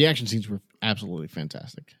 The action scenes were absolutely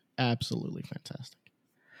fantastic. Absolutely fantastic.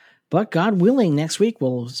 But God willing, next week,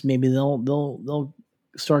 maybe they'll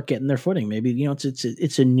start getting their footing. Maybe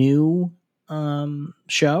it's a new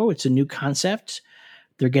show. It's a new concept.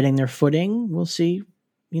 They're getting their footing. We'll see.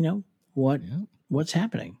 What's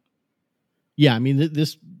happening. Yeah, I mean,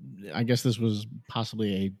 I guess this was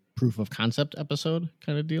possibly a proof of concept episode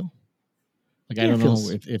kind of deal. Like, I don't know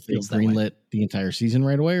if they greenlit the entire season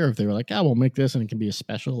right away, or if they were like, we'll make this and it can be a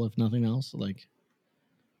special if nothing else. Like,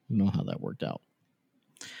 I don't know how that worked out.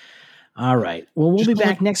 All right. Well, we'll be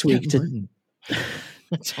back next week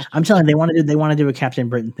I'm telling you, they want to do a Captain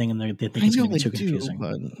Britain thing, and they think it's going to be too confusing.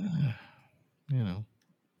 But,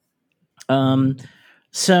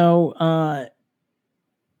 So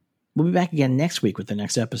we'll be back again next week with the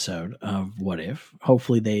next episode of What If.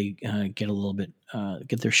 Hopefully they get a little bit,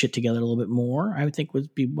 get their shit together a little bit more, I would think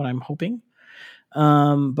would be what I'm hoping.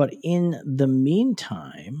 But in the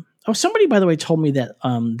meantime, somebody, by the way, told me that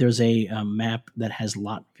there's a map that has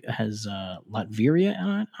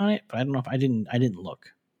Latveria on it, but I don't know if I didn't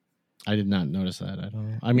look. I did not notice that. I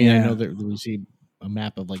don't know. I mean, I know that we see a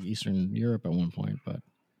map of like Eastern Europe at one point, but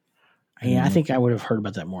I think I would have heard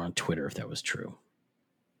about that more on Twitter if that was true.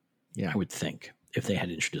 Yeah, I would think if they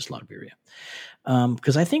had introduced Latveria,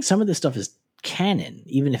 because I think some of this stuff is canon,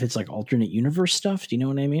 even if it's like alternate universe stuff. Do you know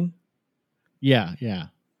what I mean? Yeah.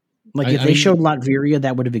 Like if they showed Latveria,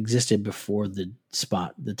 that would have existed before the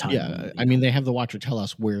time. Yeah, I mean, they have the Watcher tell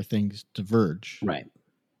us where things diverge, right?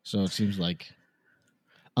 So it seems like,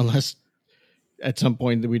 unless at some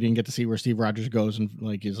point that we didn't get to see where Steve Rogers goes and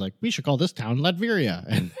like is like, we should call this town Latveria,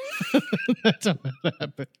 and that's how that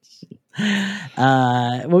happens.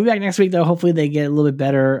 We'll be back next week, though. Hopefully they get a little bit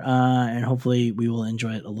better, and hopefully we will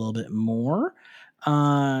enjoy it a little bit more.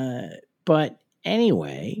 But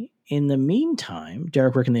anyway, in the meantime,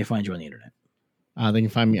 Derek, where can they find you on the internet? They can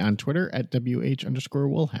find me on Twitter at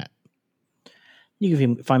WH_Woolhat. You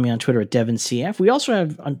can find me on Twitter at DevinCF. We also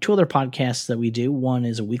have two other podcasts that we do. One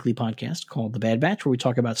is a weekly podcast called The Bad Batch, where we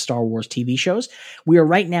talk about Star Wars TV shows. We are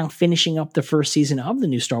right now finishing up the first season of the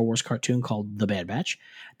new Star Wars cartoon called The Bad Batch.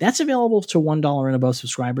 That's available to $1 and above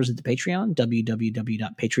subscribers at the Patreon,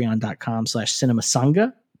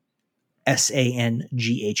 www.patreon.com/cinemasanga,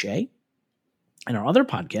 SANGHA. And our other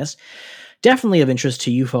podcast, definitely of interest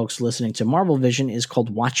to you folks listening to Marvelvision, is called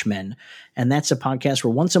Watchmen. And that's a podcast where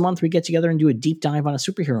once a month we get together and do a deep dive on a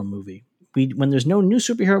superhero movie. When there's no new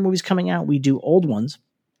superhero movies coming out, we do old ones.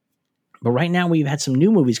 But right now we've had some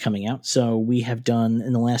new movies coming out. So we have done,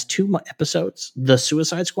 in the last 2 episodes, The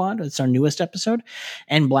Suicide Squad. It's our newest episode.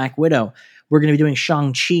 And Black Widow. We're going to be doing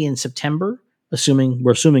Shang-Chi in September,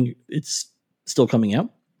 we're assuming it's still coming out.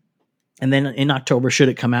 And then in October, should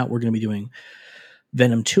it come out, we're going to be doing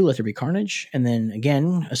Venom 2, Let There Be Carnage. And then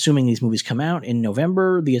again, assuming these movies come out in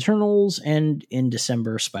November, The Eternals, and in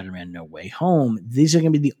December, Spider-Man No Way Home. These are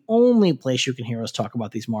going to be the only place you can hear us talk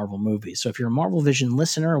about these Marvel movies. So if you're a Marvelvision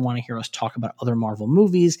listener and want to hear us talk about other Marvel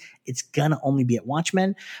movies, it's going to only be at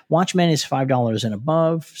Watchmen. Watchmen is $5 and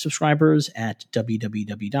above subscribers at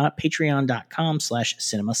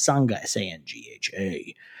www.patreon.com/cinemasanga,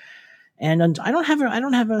 SANGHA. And I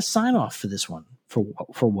don't have a sign off for this one for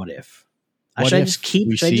What If. Should I just keep?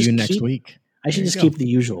 We see you next week. I should just keep the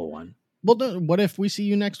usual one. Well, what if we see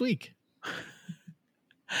you next week?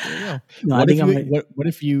 There you go. No, What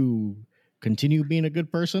if you continue being a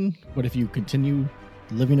good person? What if you continue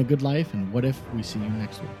living a good life? And what if we see you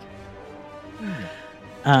next week?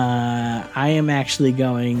 I am actually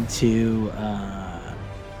going to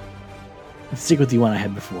stick with the one I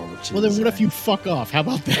had before, which well, is... then what if you fuck off? How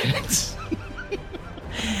about that?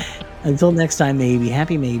 Until next time, maybe.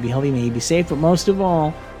 Happy maybe, healthy maybe, safe, but most of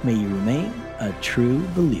all, may you remain a true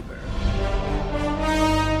believer.